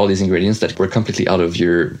discover all these ingredients that were completely out of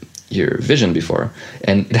your vision before.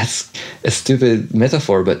 And that's a stupid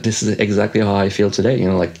metaphor, but this is exactly how I feel today. You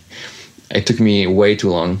know, like, it took me way too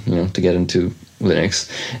long, you know, to get into Linux.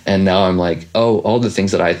 And now I'm like, oh, all the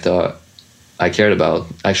things that I thought I cared about,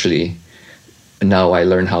 actually, now I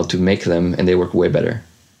learn how to make them, and they work way better.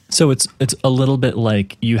 So it's a little bit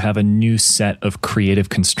like you have a new set of creative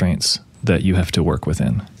constraints that you have to work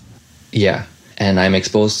within. Yeah, and I'm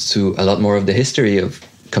exposed to a lot more of the history of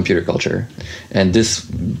computer culture, and this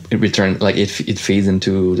in return, like, it feeds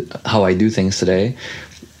into how I do things today.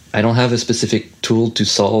 I don't have a specific tool to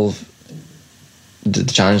solve the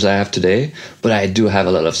challenge that I have today, but I do have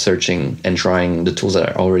a lot of searching and trying the tools that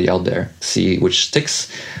are already out there, see which sticks.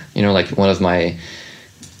 You know, like, one of my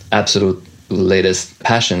absolute latest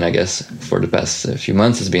passion, I guess, for the past few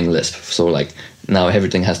months has been Lisp. So like, now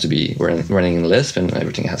everything has to be running in Lisp, and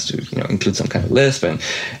everything has to, you know, include some kind of Lisp and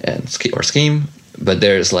scheme. But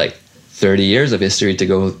there's like 30 years of history to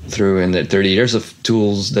go through, and 30 years of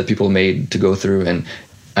tools that people made to go through, and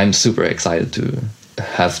I'm super excited to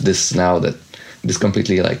have this now, that this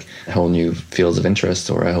completely like a whole new fields of interest,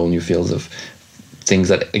 or a whole new fields of things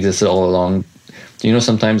that existed all along. You know,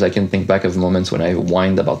 sometimes I can think back of moments when I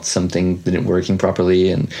whined about something didn't working properly,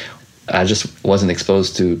 and I just wasn't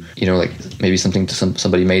exposed to, you know, like maybe something to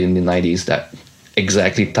somebody made in the 90s that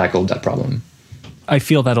exactly tackled that problem. I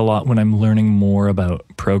feel that a lot when I'm learning more about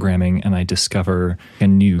programming and I discover a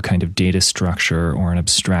new kind of data structure or an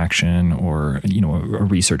abstraction or, you know, a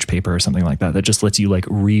research paper or something like that just lets you like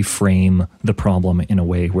reframe the problem in a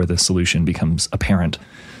way where the solution becomes apparent.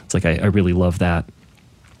 It's like I really love that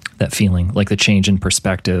feeling, like the change in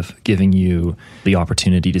perspective, giving you the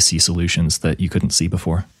opportunity to see solutions that you couldn't see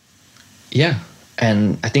before. Yeah.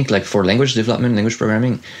 And I think like for language development, language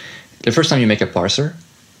programming, the first time you make a parser,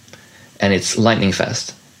 and it's lightning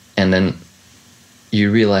fast, and then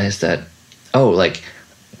you realize that, oh, like,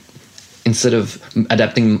 instead of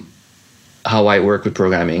adapting how I work with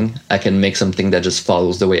programming, I can make something that just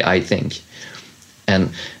follows the way I think.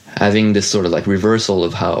 And having this sort of like reversal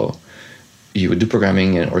of how you would do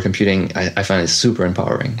programming or computing, I find it super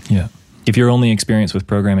empowering. Yeah. If your only experience with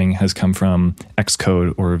programming has come from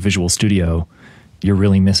Xcode or Visual Studio, you're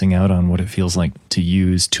really missing out on what it feels like to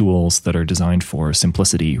use tools that are designed for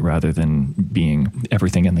simplicity rather than being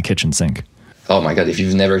everything in the kitchen sink. Oh my God, if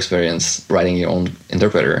you've never experienced writing your own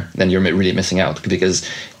interpreter, then you're really missing out, because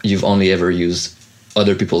you've only ever used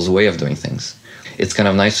other people's way of doing things. It's kind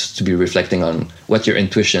of nice to be reflecting on what your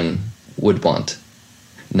intuition would want.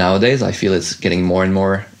 nowadays I feel it's getting more and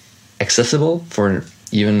more accessible for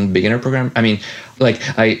even beginner program. I mean, like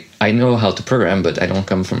I know how to program, but I don't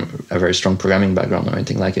come from a very strong programming background or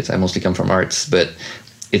anything like it. I mostly come from arts, but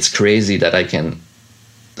it's crazy that I can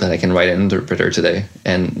write an interpreter today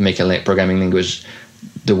and make a programming language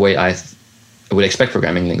the way I would expect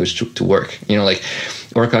programming language to work. You know, like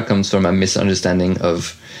Orca comes from a misunderstanding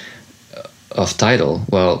of Tidal.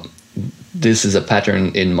 Well, this is a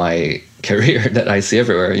pattern in my career that I see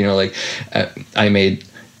everywhere. You know, like I made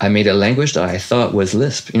a language that I thought was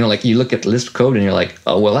Lisp. You know, like you look at Lisp code and you're like,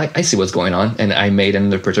 oh, well, I see what's going on. And I made an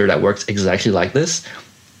interpreter that works exactly like this.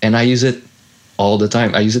 And I use it all the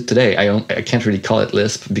time. I use it today. I can't really call it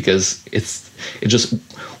Lisp because it just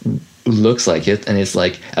looks like it. And it's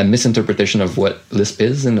like a misinterpretation of what Lisp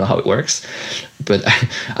is and how it works. But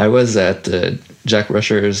I was at Jack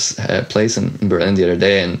Rusher's place in Berlin the other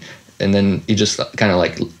day. And then he just kind of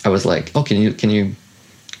like, I was like, oh, can you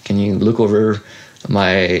look over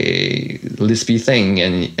my Lispy thing,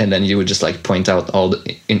 and then you would just like point out all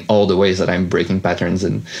the ways that I'm breaking patterns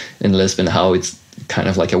in Lisp and how it's kind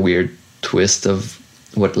of like a weird twist of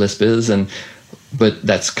what Lisp is, but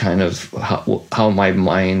that's kind of how my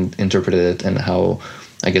mind interpreted it and how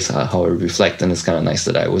I reflect, and it's kind of nice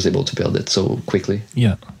that I was able to build it so quickly.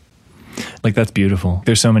 Yeah, like that's beautiful.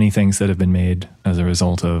 There's so many things that have been made as a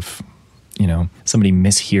result of, you know, somebody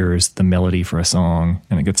mishears the melody for a song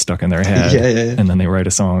and it gets stuck in their head. Yeah. And then they write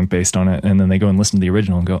a song based on it, and then they go and listen to the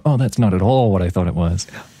original and go, oh, that's not at all what I thought it was.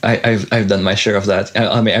 I've done my share of that.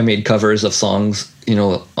 I made covers of songs, you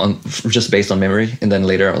know, just based on memory, and then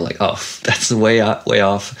later I was like, oh, that's way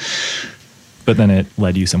off. But then it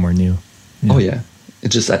led you somewhere new. Yeah. Oh yeah,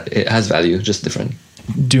 it has value, just different.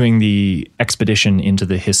 Doing the expedition into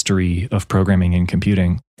the history of programming and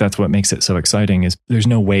computing, that's what makes it so exciting, is there's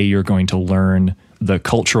no way you're going to learn the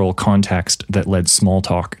cultural context that led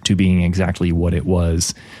Smalltalk to being exactly what it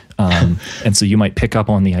was. And so you might pick up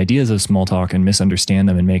on the ideas of Smalltalk and misunderstand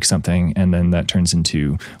them and make something, and then that turns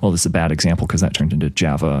into, well, this is a bad example because that turned into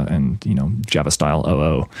Java and, you know, Java style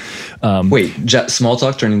OO.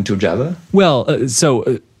 Smalltalk turned into Java? Well,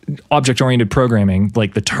 object-oriented programming,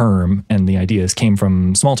 like the term and the ideas, came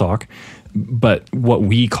from Smalltalk, but what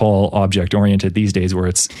we call object-oriented these days, where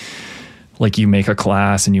it's like you make a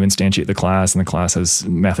class and you instantiate the class and the class has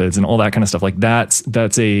methods and all that kind of stuff, like that's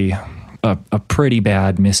a pretty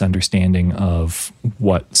bad misunderstanding of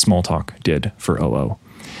what Smalltalk did for OO.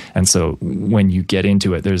 And so when you get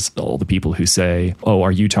into it, there's all the people who say, oh,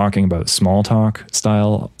 are you talking about Smalltalk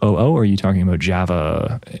style OO, or are you talking about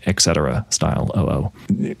Java, etc. style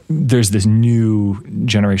OO? There's this new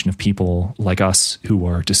generation of people like us who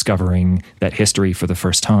are discovering that history for the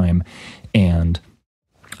first time. And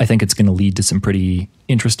I think it's going to lead to some pretty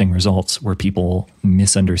interesting results where people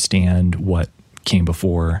misunderstand what came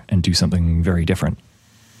before and do something very different.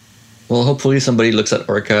 Well, hopefully somebody looks at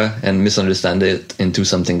Orca and misunderstands it into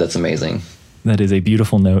something that's amazing. That is a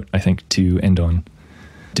beautiful note, I think, to end on.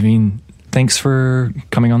 Daveen, thanks for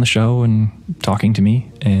coming on the show and talking to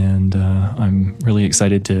me. And I'm really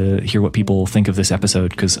excited to hear what people think of this episode,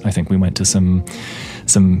 because I think we went to some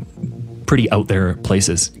pretty out there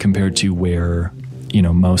places compared to where, you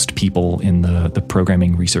know, most people in the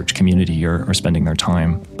programming research community are spending their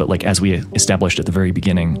time. But like, as we established at the very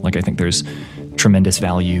beginning, like, I think there's tremendous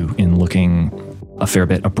value in looking a fair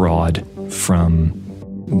bit abroad from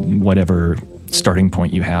whatever starting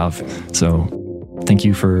point you have. So thank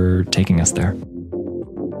you for taking us there.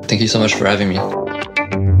 Thank you so much for having me.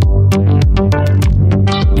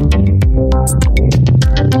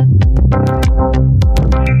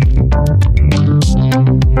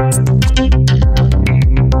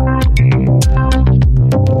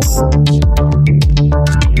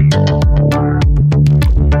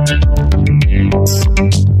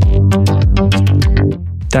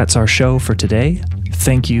 That's our show for today.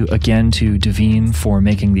 Thank you again to Daveen for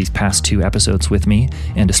making these past 2 episodes with me,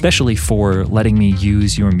 and especially for letting me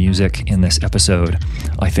use your music in this episode.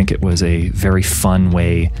 I think it was a very fun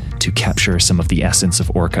way to capture some of the essence of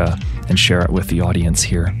Orca and share it with the audience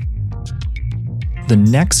here. The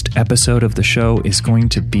next episode of the show is going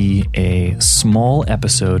to be a small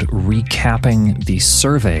episode recapping the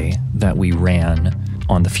survey that we ran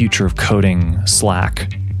on the Future of Coding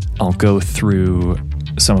Slack. I'll go through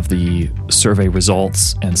some of the survey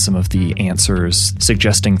results and some of the answers,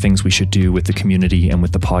 suggesting things we should do with the community and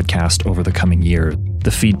with the podcast over the coming year.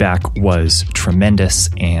 The feedback was tremendous,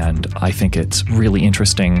 and I think it's really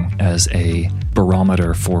interesting as a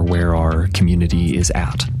barometer for where our community is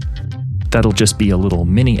at. That'll just be a little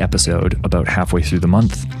mini episode about halfway through the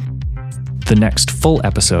month. The next full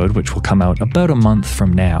episode, which will come out about a month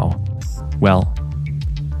from now, well,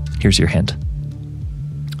 Here's your hint.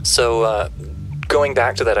 So going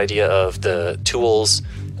back to that idea of the tools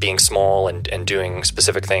being small and doing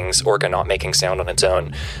specific things, Orga not making sound on its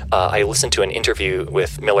own, I listened to an interview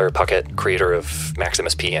with Miller Puckett, creator of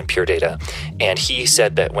MaxMSP and Pure Data, and he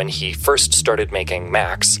said that when he first started making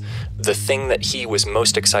Max, the thing that he was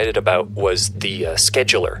most excited about was the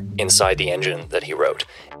scheduler inside the engine that he wrote.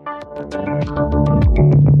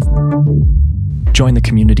 Join the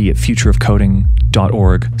community at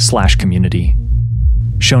futureofcoding.org/community.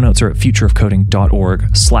 Show notes are at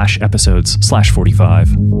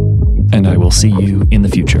futureofcoding.org/episodes/45. And I will see you in the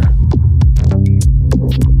future.